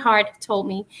what my heart told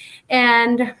me.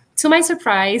 And to my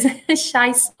surprise,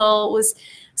 Shai Sol was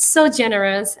so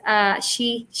generous.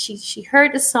 She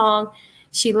heard the song,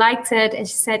 she liked it, and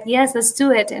she said, yes, let's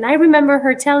do it. And I remember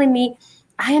her telling me,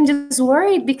 I am just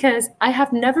worried because I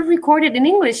have never recorded in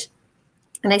English.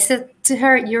 And I said to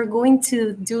her, you're going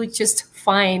to do just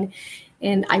fine,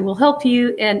 and I will help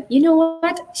you. And you know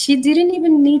what? She didn't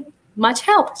even need much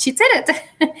help. She did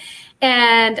it.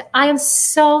 And I am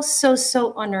so, so,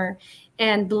 so honored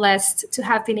and blessed to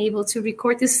have been able to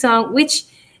record this song, which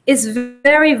is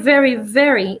very, very,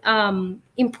 very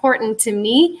important to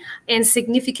me and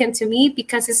significant to me,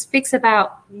 because it speaks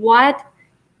about what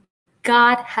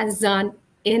God has done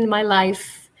in my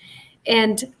life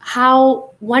and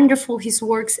how wonderful his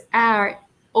works are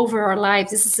over our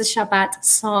lives. This is a Shabbat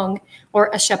song,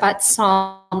 or a Shabbat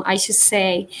psalm, I should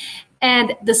say.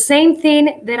 And the same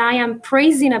thing that I am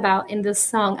praising about in this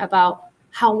song, about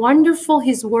how wonderful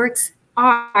his works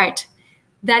are,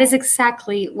 that is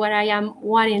exactly what I am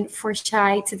wanting for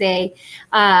Shai today,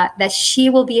 that she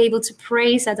will be able to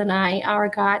praise Adonai, our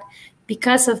God,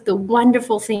 because of the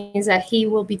wonderful things that he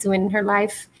will be doing in her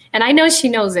life. And I know she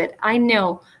knows it, I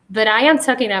know, but I am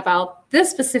talking about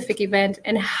this specific event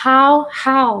and how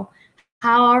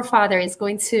our Father is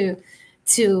going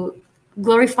to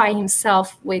glorify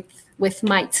himself with with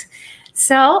might.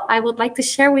 So I would like to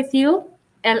share with you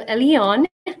El Elion,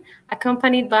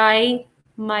 accompanied by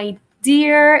my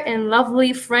dear and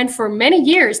lovely friend for many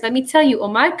years. Let me tell you,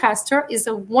 Omar Castro is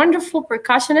a wonderful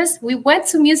percussionist. We went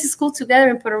to music school together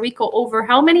in Puerto Rico over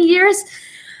how many years?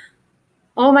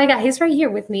 Oh my God, he's right here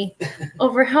with me.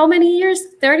 Over how many years?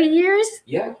 30 years?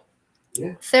 Yeah.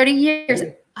 30 years.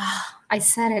 Oh, I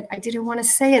said it. I didn't want to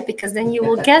say it because then you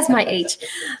will guess my age.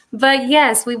 But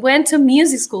yes, we went to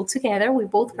music school together. We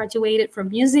both graduated from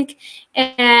music.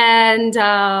 And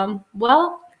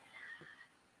well,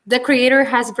 the creator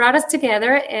has brought us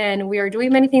together and we are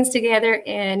doing many things together.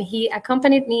 And he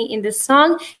accompanied me in this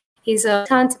song. He's a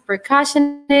talented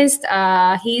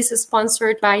percussionist. He's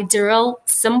sponsored by Durrell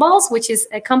Cymbals, which is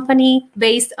a company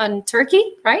based on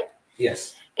Turkey, right?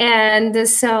 Yes. And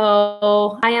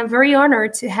so I am very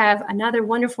honored to have another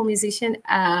wonderful musician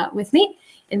with me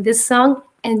in this song.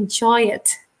 Enjoy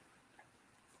it.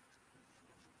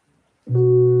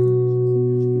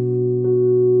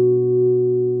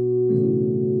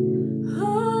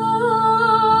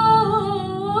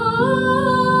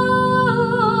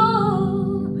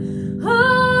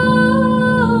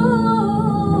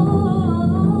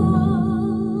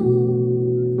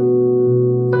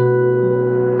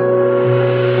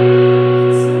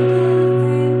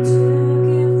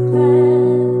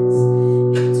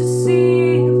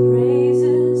 Sing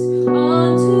praises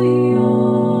unto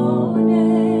your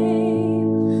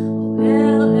name.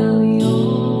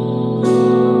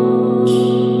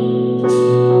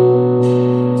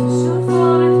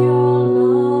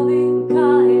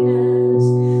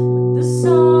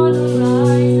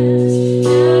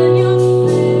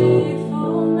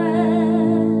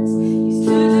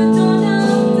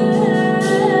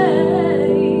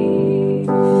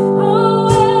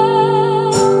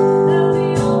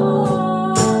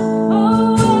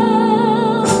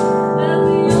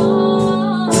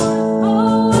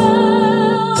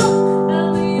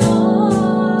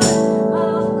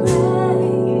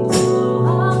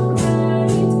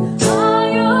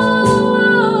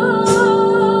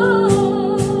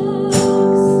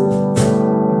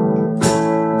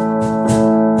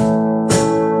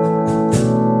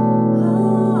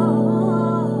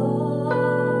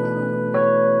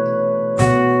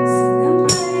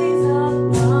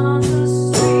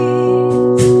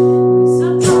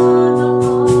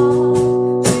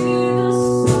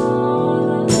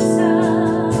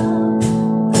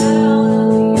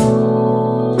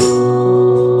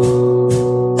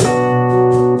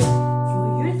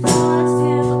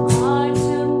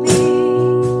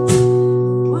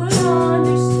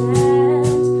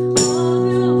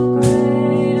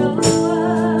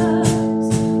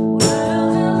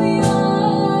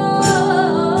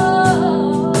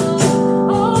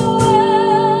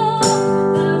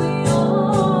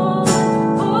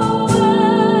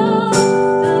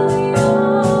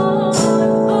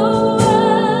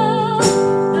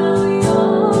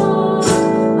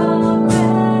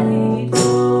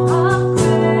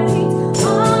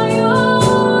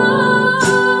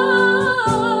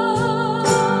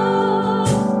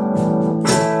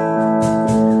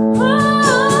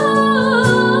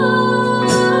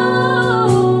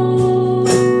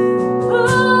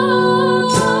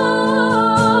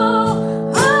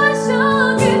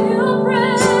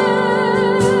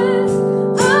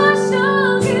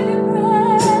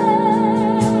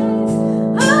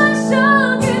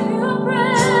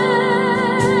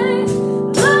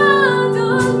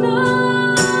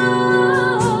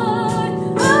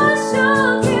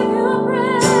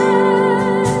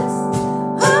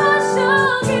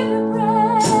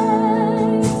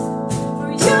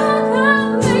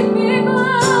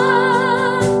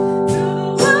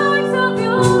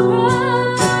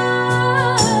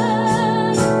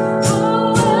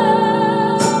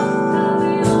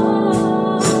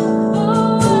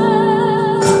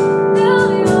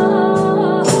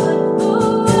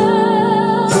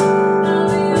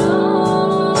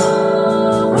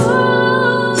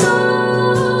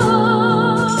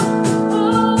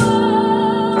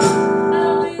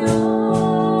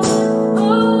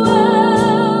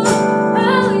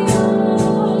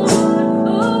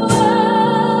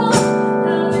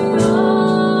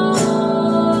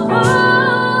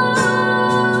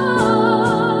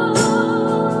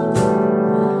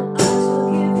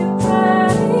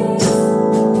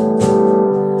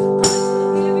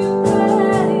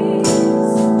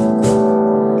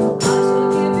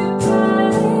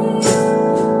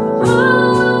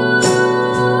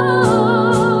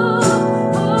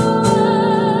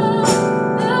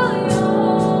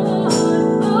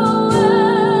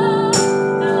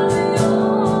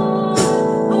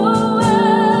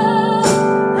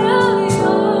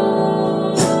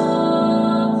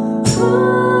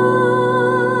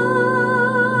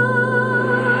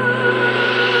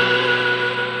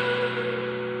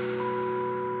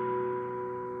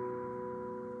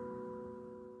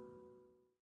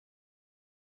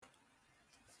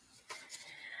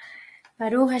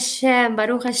 Baruch Hashem,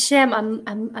 Baruch Hashem.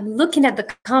 I'm looking at the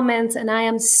comments and I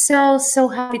am so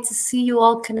happy to see you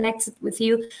all connected with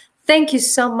you. Thank you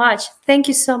so much. Thank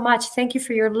you so much. Thank you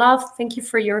for your love. Thank you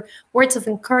for your words of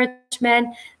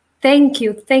encouragement. Thank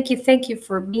you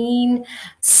for being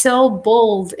so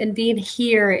bold and being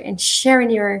here and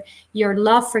sharing your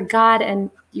love for God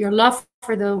and your love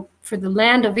for the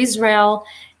land of Israel.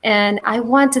 And I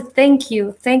want to thank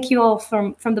you all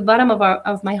from the bottom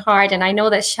of my heart. And I know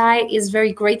that Shai is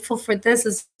very grateful for this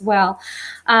as well.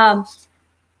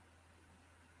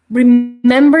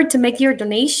 Remember to make your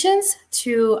donations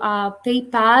to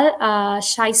PayPal,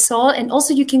 Shai Sol, and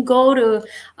also you can go to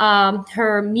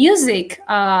her music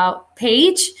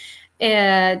page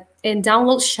and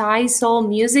download Shai Sol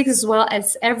music, as well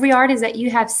as every artist that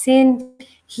you have seen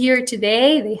here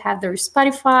today. They have their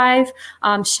Spotify.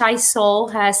 Shai Sol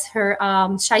has her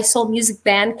Shai Sol Music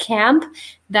Band Camp,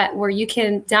 where you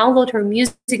can download her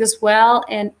music as well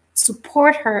and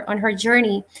support her on her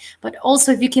journey. But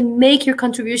also, if you can make your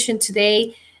contribution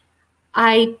today,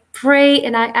 I pray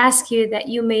and I ask you that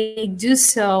you may do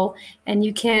so and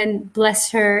you can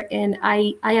bless her. And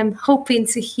I am hoping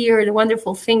to hear the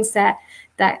wonderful things that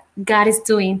God is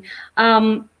doing.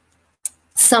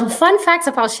 Some fun facts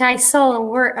about Shai Sol, and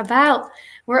we're about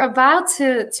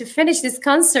to finish this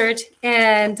concert,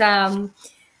 and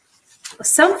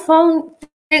some fun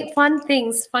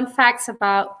facts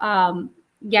about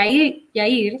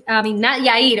Yair. I mean, not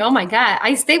Yair. Oh my God,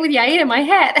 I stayed with Yair in my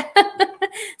head.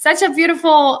 Such a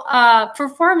beautiful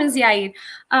performance, Yair.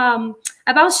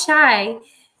 About Shai.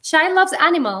 Shai loves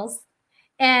animals,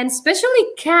 and especially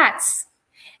cats,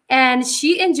 and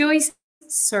she enjoys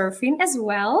surfing as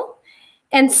well.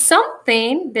 And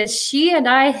something that she and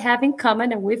I have in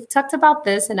common, and we've talked about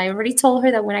this, and I already told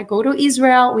her that when I go to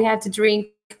Israel, we have to drink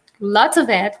lots of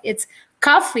it. It's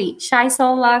coffee. Shai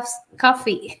Sol loves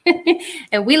coffee.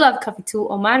 And we love coffee too.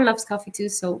 Omar loves coffee too.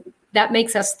 So that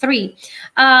makes us three.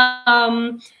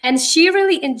 And she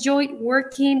really enjoyed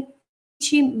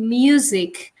teaching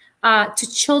music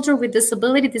to children with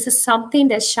disability. This is something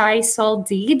that Shai Sol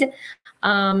did.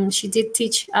 She did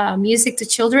teach music to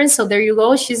children. So there you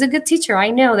go. She's a good teacher. I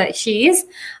know that she is.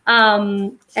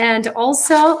 And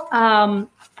also,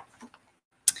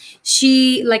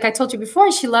 she, like I told you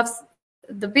before, she loves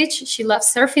the beach. She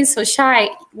loves surfing. So Shai,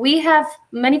 we have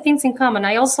many things in common.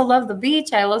 I also love the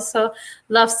beach. I also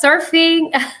love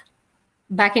surfing.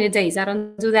 Back in the days, I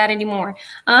don't do that anymore.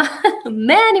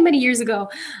 Many years ago.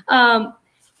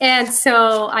 And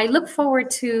so I look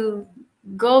forward to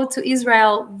go to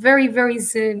Israel very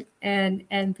soon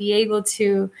and be able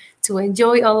to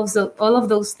enjoy all of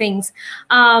those things.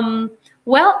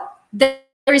 Well, there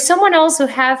is someone else who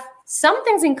have some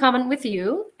things in common with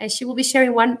you, and she will be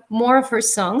sharing one more of her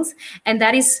songs, and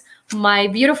that is my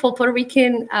beautiful Puerto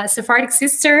Rican Sephardic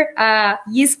sister,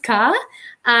 Yizka.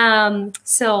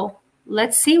 So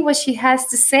let's see what she has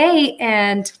to say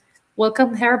and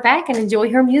welcome her back and enjoy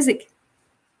her music.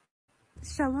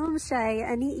 Shalom Shai,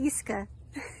 ani Iska.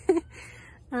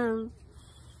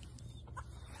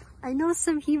 I know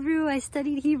some Hebrew. I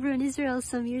studied Hebrew in Israel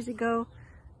some years ago,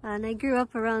 and I grew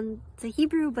up around the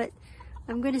Hebrew, but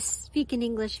I'm going to speak in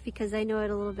English because I know it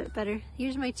a little bit better.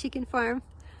 Here's my chicken farm.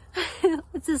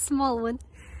 It's a small one.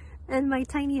 And my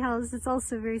tiny house is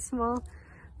also very small.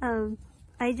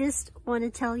 I just want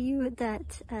to tell you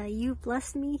that you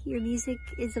blessed me. Your music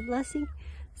is a blessing.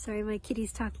 Sorry, my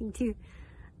kitty's talking too.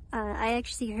 I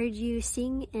actually heard you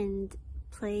sing and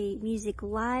play music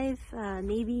live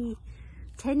maybe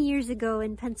 10 years ago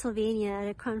in Pennsylvania at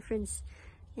a conference,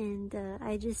 and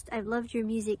I've loved your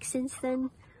music since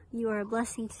then. You are a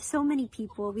blessing to so many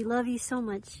people. We love you so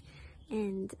much,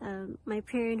 and my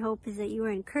prayer and hope is that you are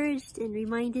encouraged and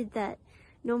reminded that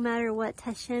no matter what,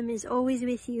 Hashem is always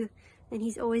with you, and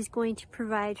He's always going to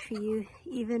provide for you,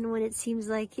 even when it seems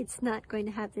like it's not going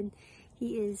to happen.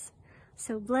 He is.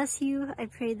 So bless you. I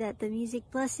pray that the music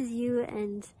blesses you,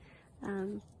 and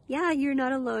yeah, you're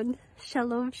not alone.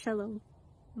 Shalom, shalom,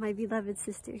 my beloved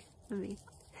sister. Amen.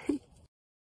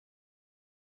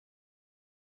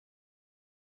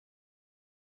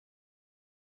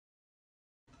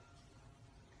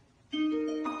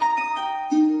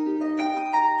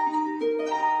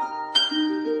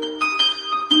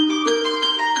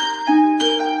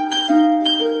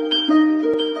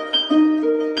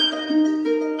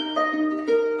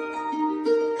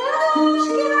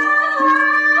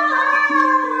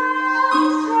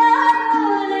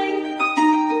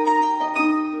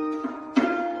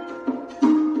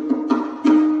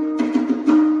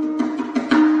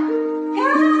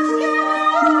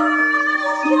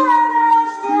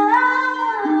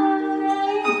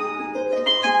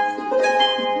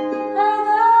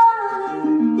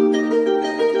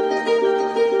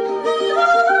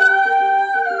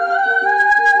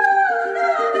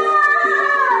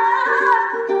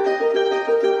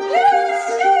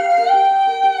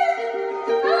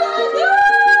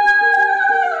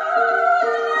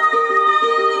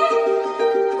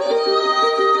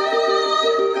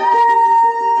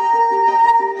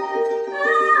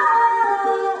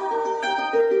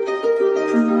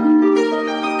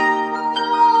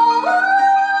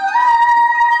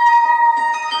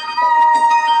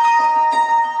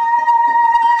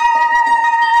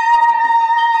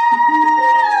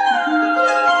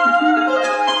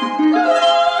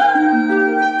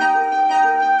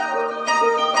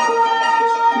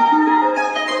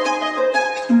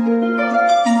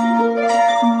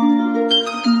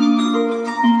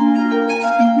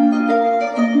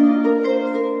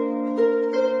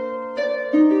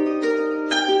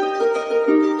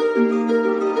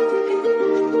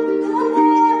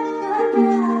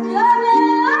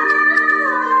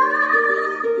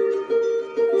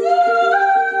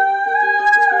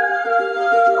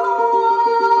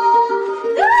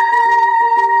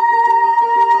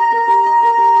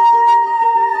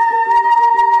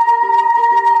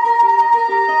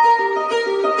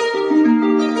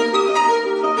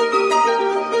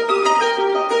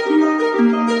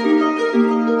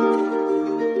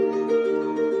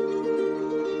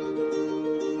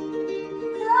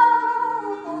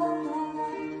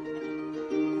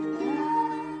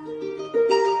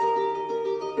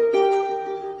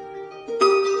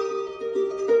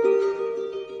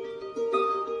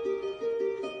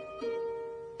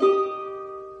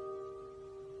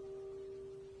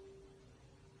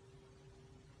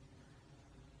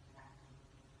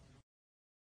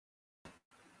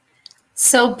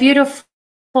 So beautiful.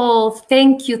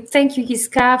 Thank you,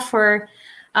 Yiska, for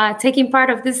taking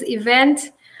part of this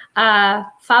event.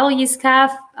 Follow Yiska,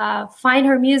 find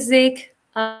her music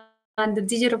on the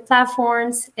digital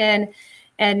platforms, and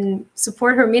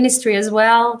support her ministry as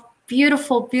well.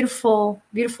 Beautiful, beautiful,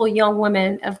 beautiful young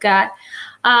woman of God.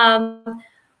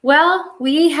 Well,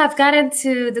 we have gotten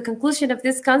to the conclusion of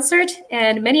this concert,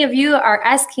 and many of you are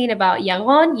asking about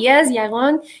Yaron. Yes,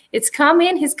 Yaron, it's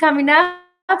coming. He's coming up.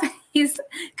 He's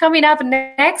coming up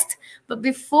next. But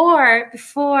before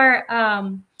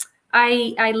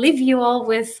I leave you all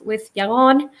with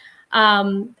Yaron,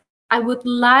 I would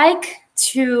like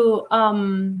to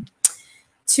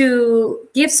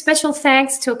give special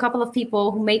thanks to a couple of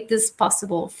people who made this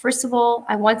possible. First of all,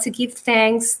 I want to give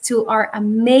thanks to our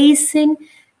amazing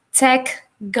tech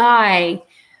guy,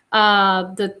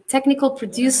 the technical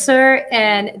producer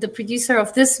and the producer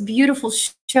of this beautiful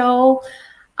show,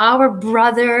 our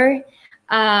brother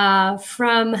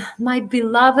from my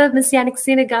beloved Messianic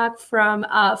Synagogue from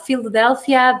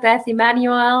Philadelphia, Beth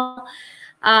Emmanuel,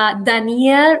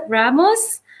 Daniel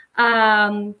Ramos.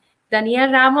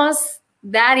 Daniel Ramos,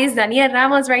 that is Daniel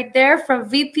Ramos right there from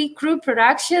VP Crew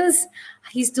Productions.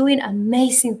 He's doing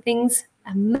amazing things.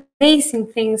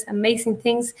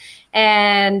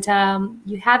 And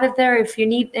you have it there. If you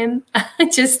need him,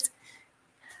 just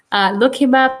look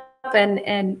him up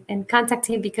and contact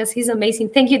him, because he's amazing.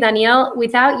 Thank you, Danielle.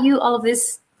 Without you, all of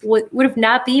this would have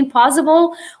not been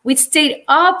possible. We stayed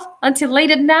up until late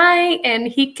at night, and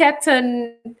he kept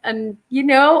on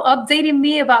updating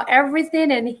me about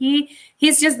everything, and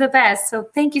he's just the best. So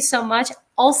thank you so much.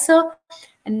 Also,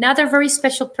 another very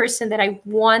special person that I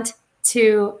want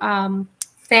to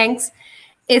thanks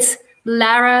is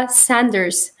Lara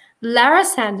Sanders. Lara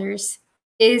Sanders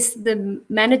is the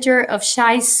manager of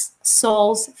Shai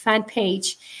Sol's fan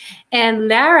page. And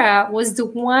Lara was the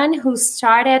one who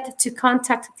started to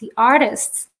contact the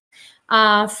artists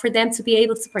for them to be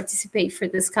able to participate for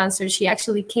this concert. She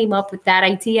actually came up with that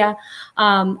idea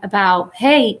about,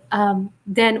 hey,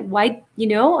 then why,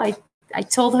 I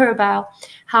told her about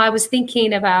how I was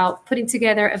thinking about putting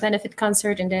together a benefit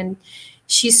concert, and then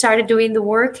she started doing the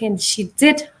work, and she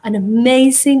did an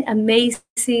amazing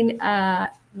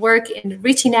work in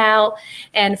reaching out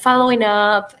and following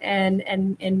up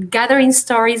and gathering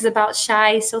stories about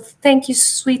Shai. So thank you,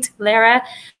 sweet Lara.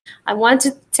 I want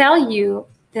to tell you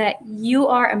that you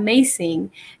are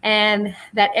amazing, and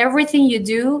that everything you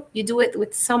do it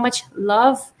with so much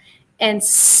love and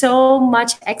so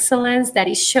much excellence that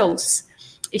it shows.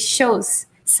 It shows.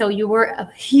 So you were a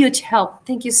huge help.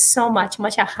 Thank you so much.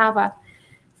 Much ahava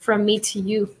from me to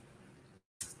you.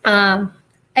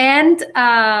 And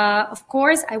of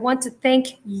course, I want to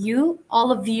thank you,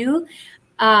 all of you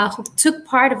who took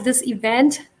part of this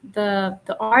event, the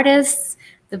artists,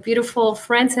 the beautiful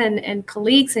friends and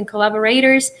colleagues and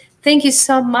collaborators. Thank you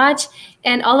so much.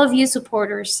 And all of you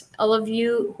supporters, all of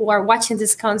you who are watching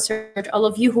this concert, all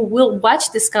of you who will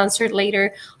watch this concert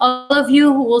later, all of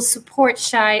you who will support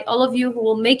Shai, all of you who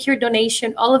will make your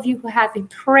donation, all of you who have been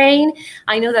praying.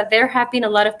 I know that there have been a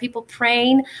lot of people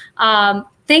praying.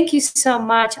 Thank you so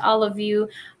much, all of you,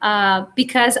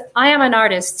 because I am an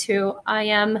artist too. I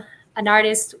am an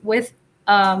artist with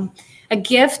a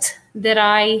gift that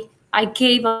I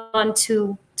gave on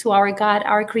to our God,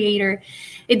 our Creator.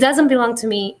 It doesn't belong to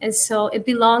me, and so it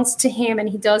belongs to Him, and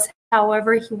He does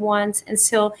however He wants. And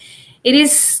so it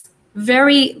is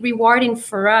very rewarding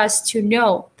for us to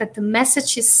know that the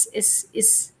message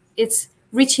is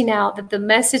reaching out, that the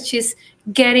message is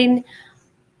getting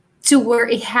to where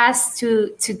it has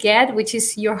to get, which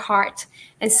is your heart.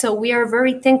 And so we are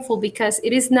very thankful, because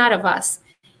it is not of us.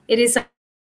 It is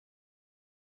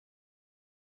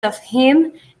of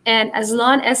Him. And as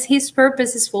long as His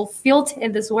purpose is fulfilled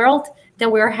in this world, then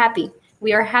we are happy.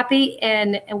 We are happy,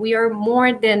 and we are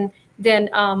more than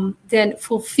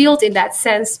fulfilled in that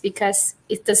sense, because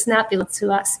it does not belong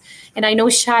to us. And I know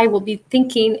Shai will be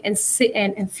thinking and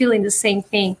feeling the same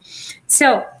thing.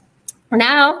 So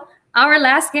now our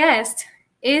last guest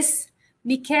is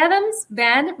Mikedem's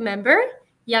band member,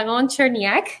 Yaron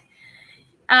Cherniak.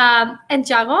 And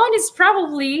Yaron is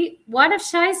probably one of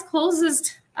Shai's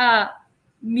closest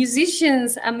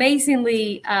musicians,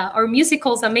 or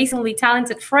musicals, amazingly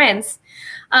talented friends,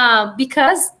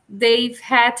 because they've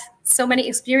had so many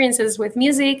experiences with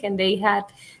music, and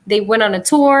they went on a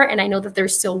tour, and I know that they're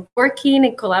still working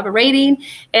and collaborating.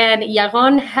 And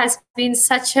Yaron has been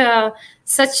such a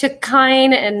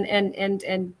kind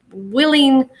and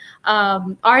willing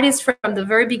artist from the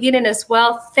very beginning as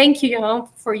well. Thank you, Yaron,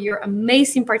 for your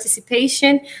amazing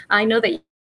participation. I know that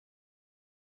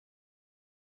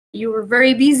You were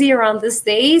very busy around these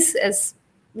days, as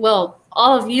well,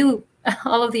 all of you,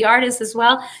 all of the artists as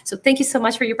well. So thank you so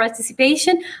much for your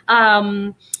participation.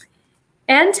 And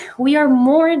we are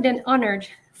more than honored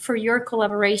for your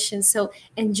collaboration. So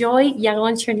enjoy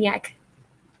Yaron Cherniak.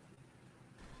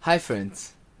 Hi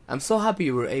friends, I'm so happy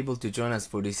you were able to join us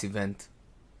for this event.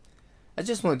 I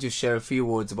just wanted to share a few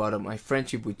words about my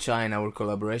friendship with Shai and our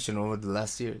collaboration over the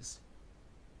last years.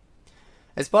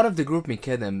 As part of the group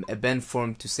Mikedem, a band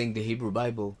formed to sing the Hebrew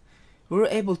Bible, we were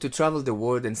able to travel the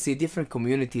world and see different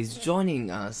communities joining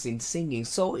us in singing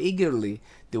so eagerly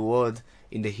the word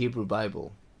in the Hebrew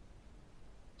Bible.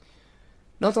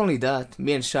 Not only that,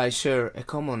 me and Shai share a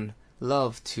common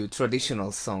love to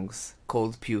traditional songs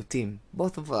called piyutim.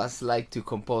 Both of us like to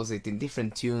compose it in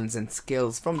different tunes and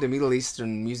scales from the Middle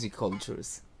Eastern music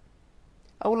cultures.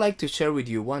 I would like to share with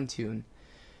you one tune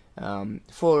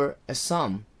for a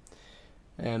psalm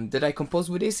that I composed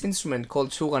with this instrument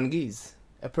called shurangiz,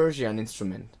 a Persian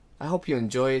instrument. I hope you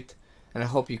enjoy it, and I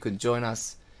hope you could join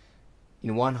us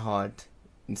in one heart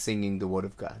in singing the Word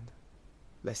of God.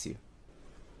 Bless you.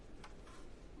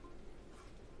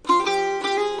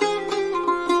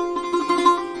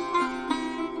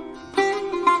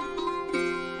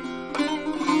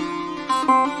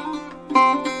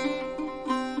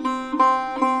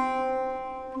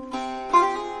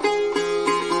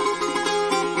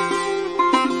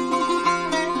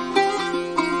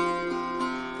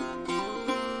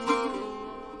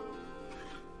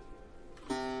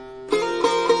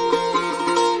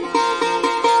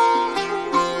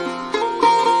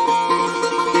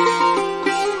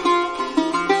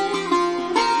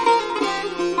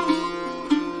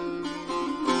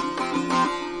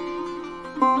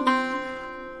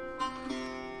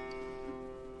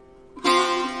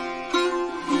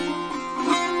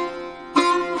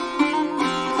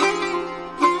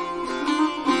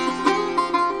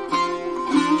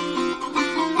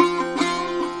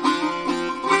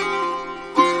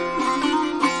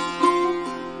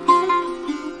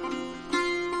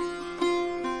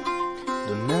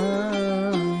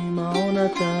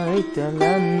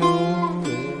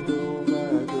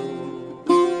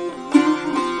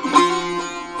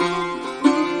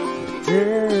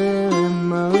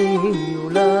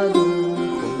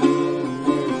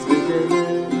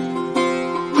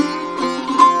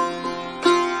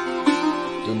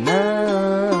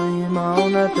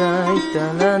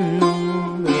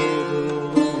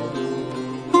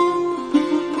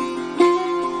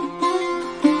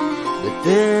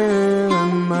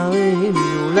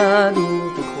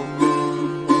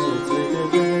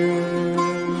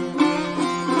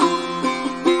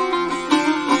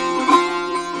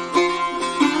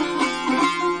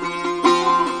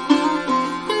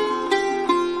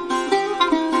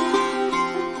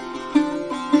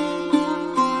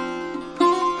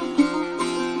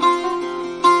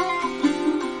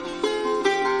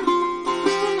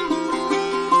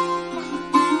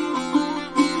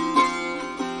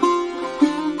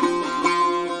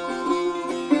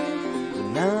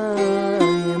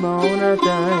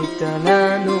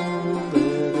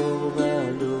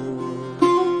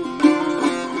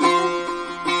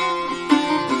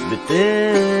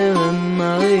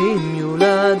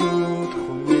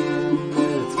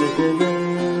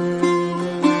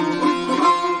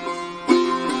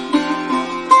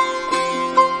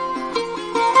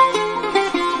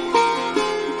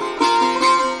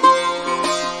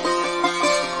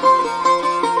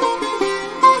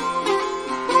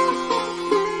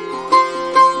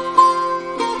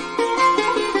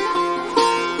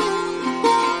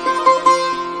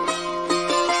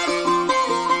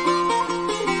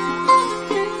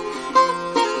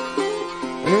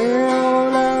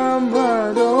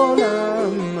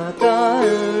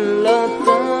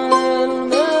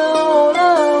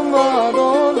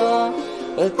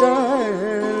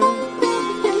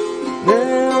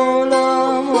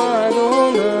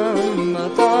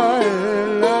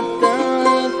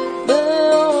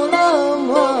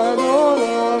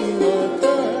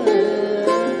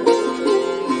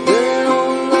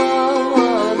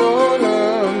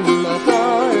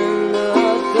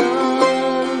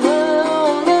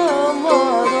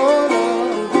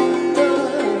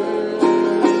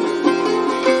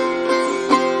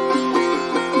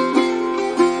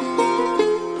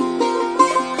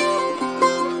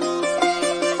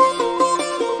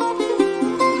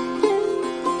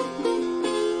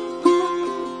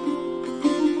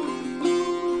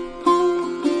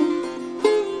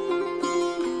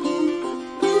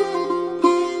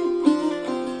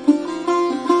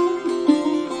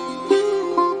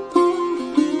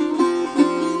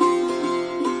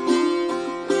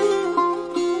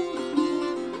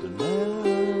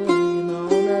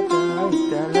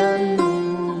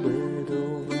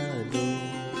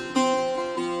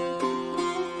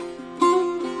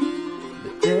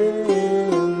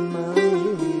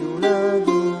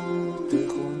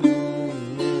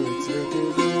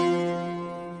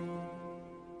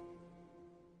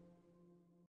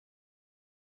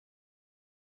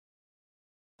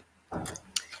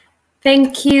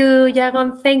 Thank you,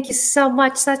 Yaron. Thank you so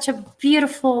much. Such a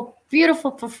beautiful,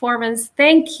 beautiful performance.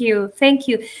 Thank you. Thank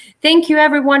you. Thank you,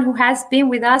 everyone who has been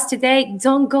with us today.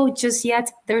 Don't go just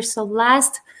yet. There's a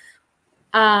last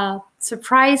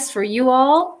surprise for you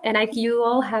all, and you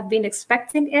all have been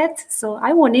expecting it, so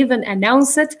I won't even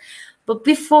announce it. But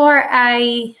before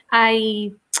I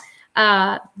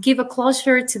give a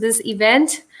closure to this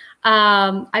event,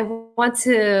 I want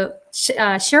to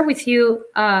share with you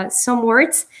some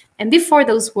words. And before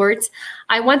those words,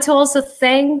 I want to also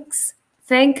thank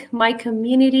my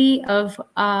community of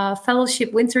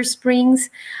Fellowship Winter Springs.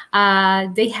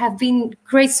 They have been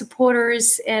great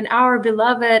supporters, and our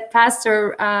beloved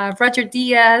Pastor Roger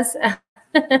Diaz,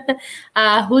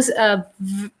 who's a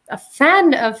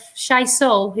fan of Shai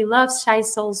Sol. He loves Shai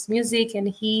Sol's music, and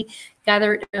he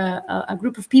gathered a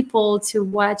group of people to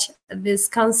watch this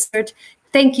concert.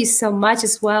 Thank you so much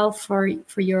as well for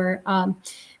your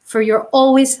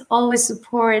always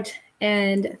support.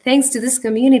 And thanks to this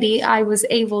community, I was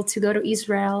able to go to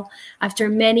Israel after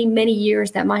many, many years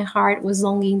that my heart was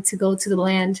longing to go to the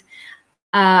land.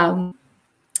 And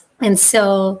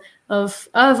so of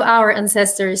our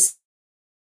ancestors.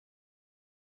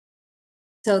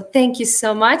 So thank you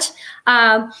so much.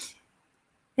 And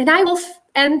I will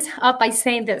end up by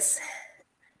saying this.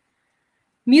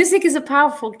 Music is a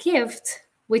powerful gift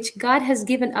which God has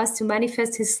given us to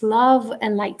manifest his love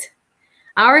and light.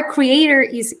 Our Creator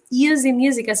is using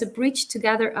music as a bridge to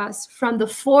gather us from the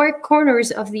four corners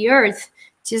of the earth,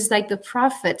 just like the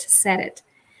prophet said it,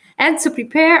 and to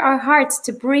prepare our hearts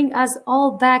to bring us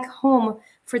all back home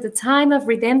for the time of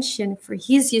redemption, for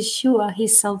his Yeshua,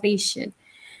 his salvation.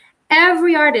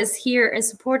 Every artist here and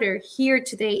supporter here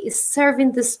today is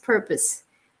serving this purpose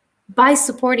by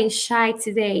supporting Shai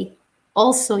today.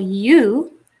 Also,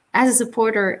 you, as a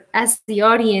supporter, as the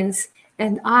audience,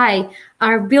 and I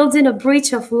are building a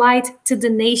bridge of light to the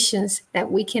nations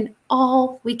that we can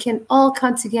all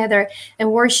come together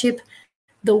and worship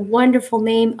the wonderful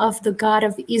name of the God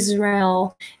of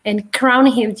Israel and crown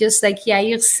him, just like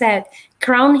Yair said,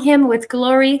 crown him with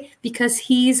glory because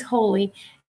he is holy.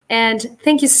 And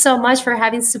thank you so much for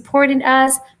supporting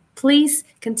us. Please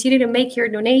continue to make your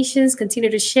donations, continue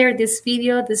to share this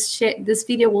video. This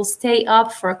video will stay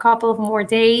up for a couple of more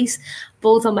days,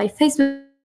 both on my Facebook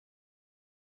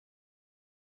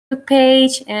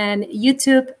page and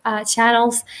YouTube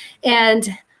channels.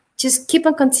 And just keep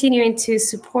on continuing to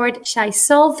support Shai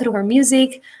Sol through her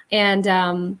music and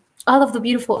all of the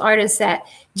beautiful artists that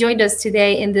joined us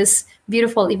today in this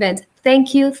beautiful event.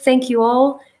 Thank you. Thank you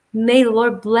all. May the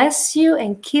Lord bless you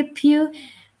and keep you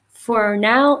for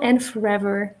now and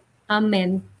forever.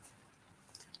 Amen.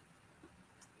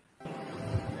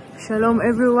 Shalom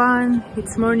everyone,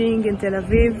 it's morning in Tel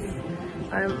Aviv.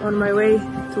 I'm on my way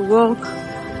to work.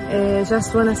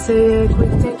 Just want to say a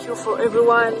quick thank you for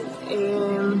everyone.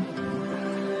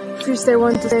 First I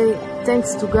want to say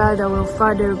thanks to God, our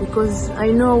Father, because I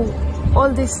know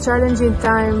all this challenging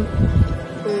time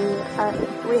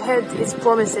we had His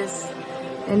promises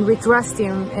and we trust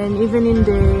Him, and even in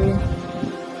the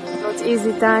not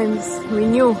easy times we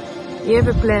knew He have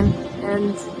a plan,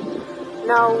 and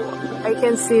now I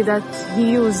can see that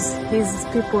He used His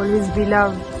people, His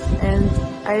beloved, and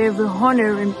I have the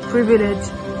honor and privilege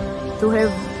to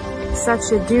have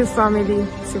such a dear family,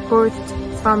 support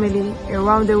family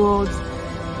around the world.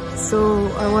 So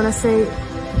I want to say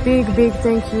big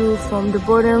thank you from the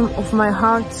bottom of my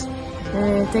heart.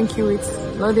 Thank you, it's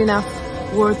not enough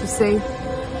word to say,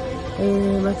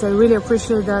 but I really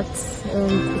appreciate that,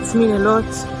 and it's mean a lot.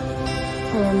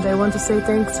 And I want to say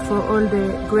thanks for all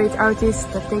the great artists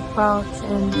that take part,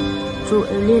 and to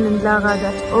Erlin and Lara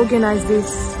that organize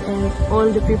this, and all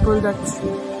the people that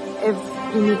have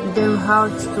in their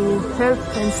heart to help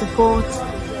and support.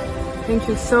 Thank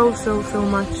you so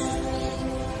much.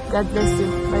 God bless you.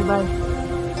 Bye bye.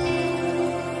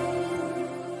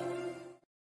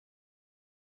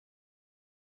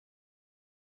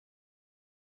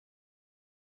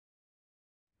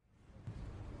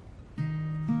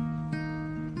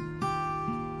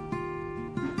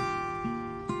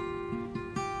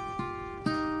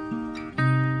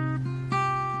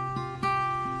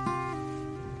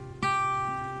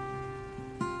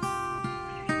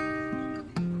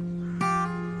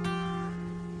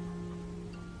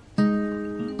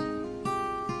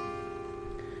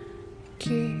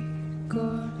 כי כל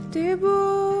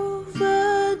דיבור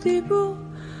ודיבור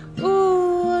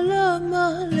הוא עולם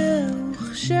מלא,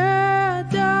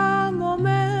 וכשאדם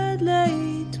עומד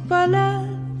להתפלל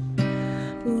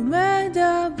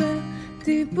ומדבר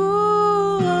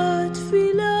דיבור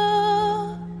התפילה,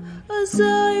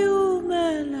 אזי הוא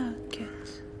מלקט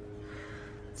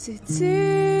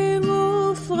ציצים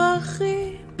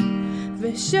מופרחים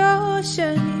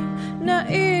ושושנים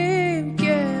נעים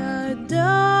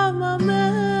כאדם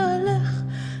המלך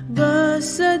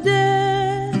בשדה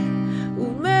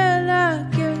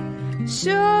ומלקט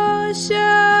שושנים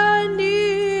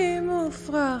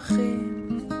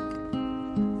מופרחים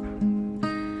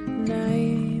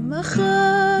נעים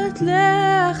אחת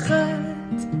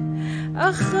לאחת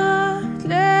אחת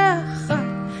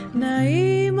לאחת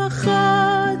נעים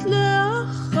אחת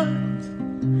לאחת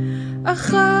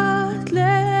אחת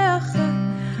לאחת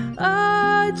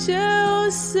עד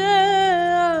שעושה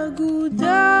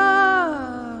אגודה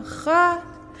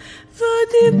אחת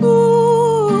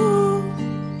ודיבור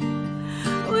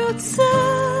הוא יוצא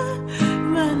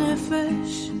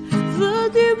מהנפש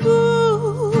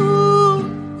ודיבור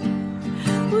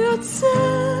הוא יוצא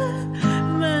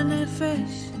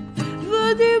מהנפש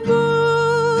ודיבור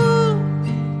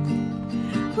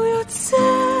הוא יוצא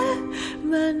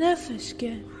מהנפש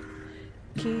כן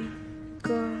כי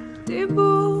כל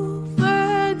דיבור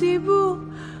ודיבור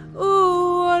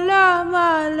הוא עולם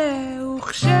מלא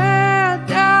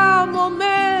וכשאדם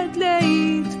עומד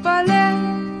להתפלל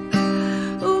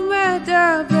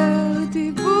ומדבר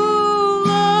דיבור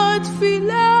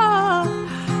התפילה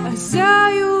אזי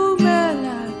הוא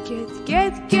מלקט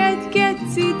קט קט קט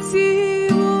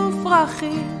ציצים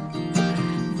ופרחים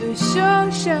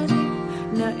ושושנים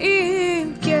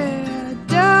נעים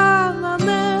כאדם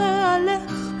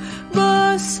המלך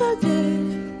בשדה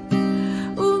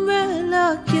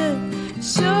ומלקט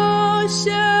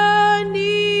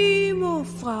שושנים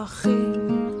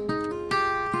ופרחים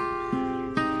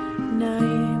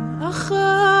נעים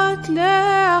אחת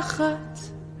לאחת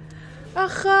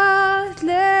אחת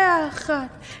לאחת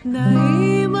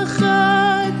נעים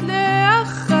אחת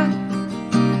לאחת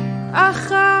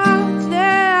אחת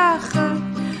לאחת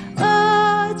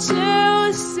עד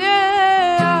שעושה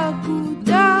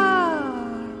אגודה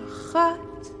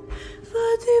אחת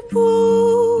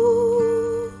ודיבור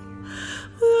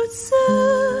הוא יוצא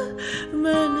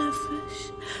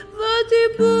מהנפש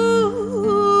ודיבור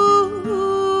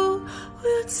הוא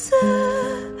יוצא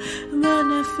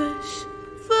מהנפש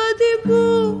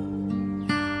ודיבור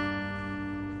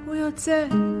הוא יוצא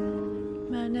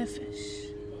מהנפש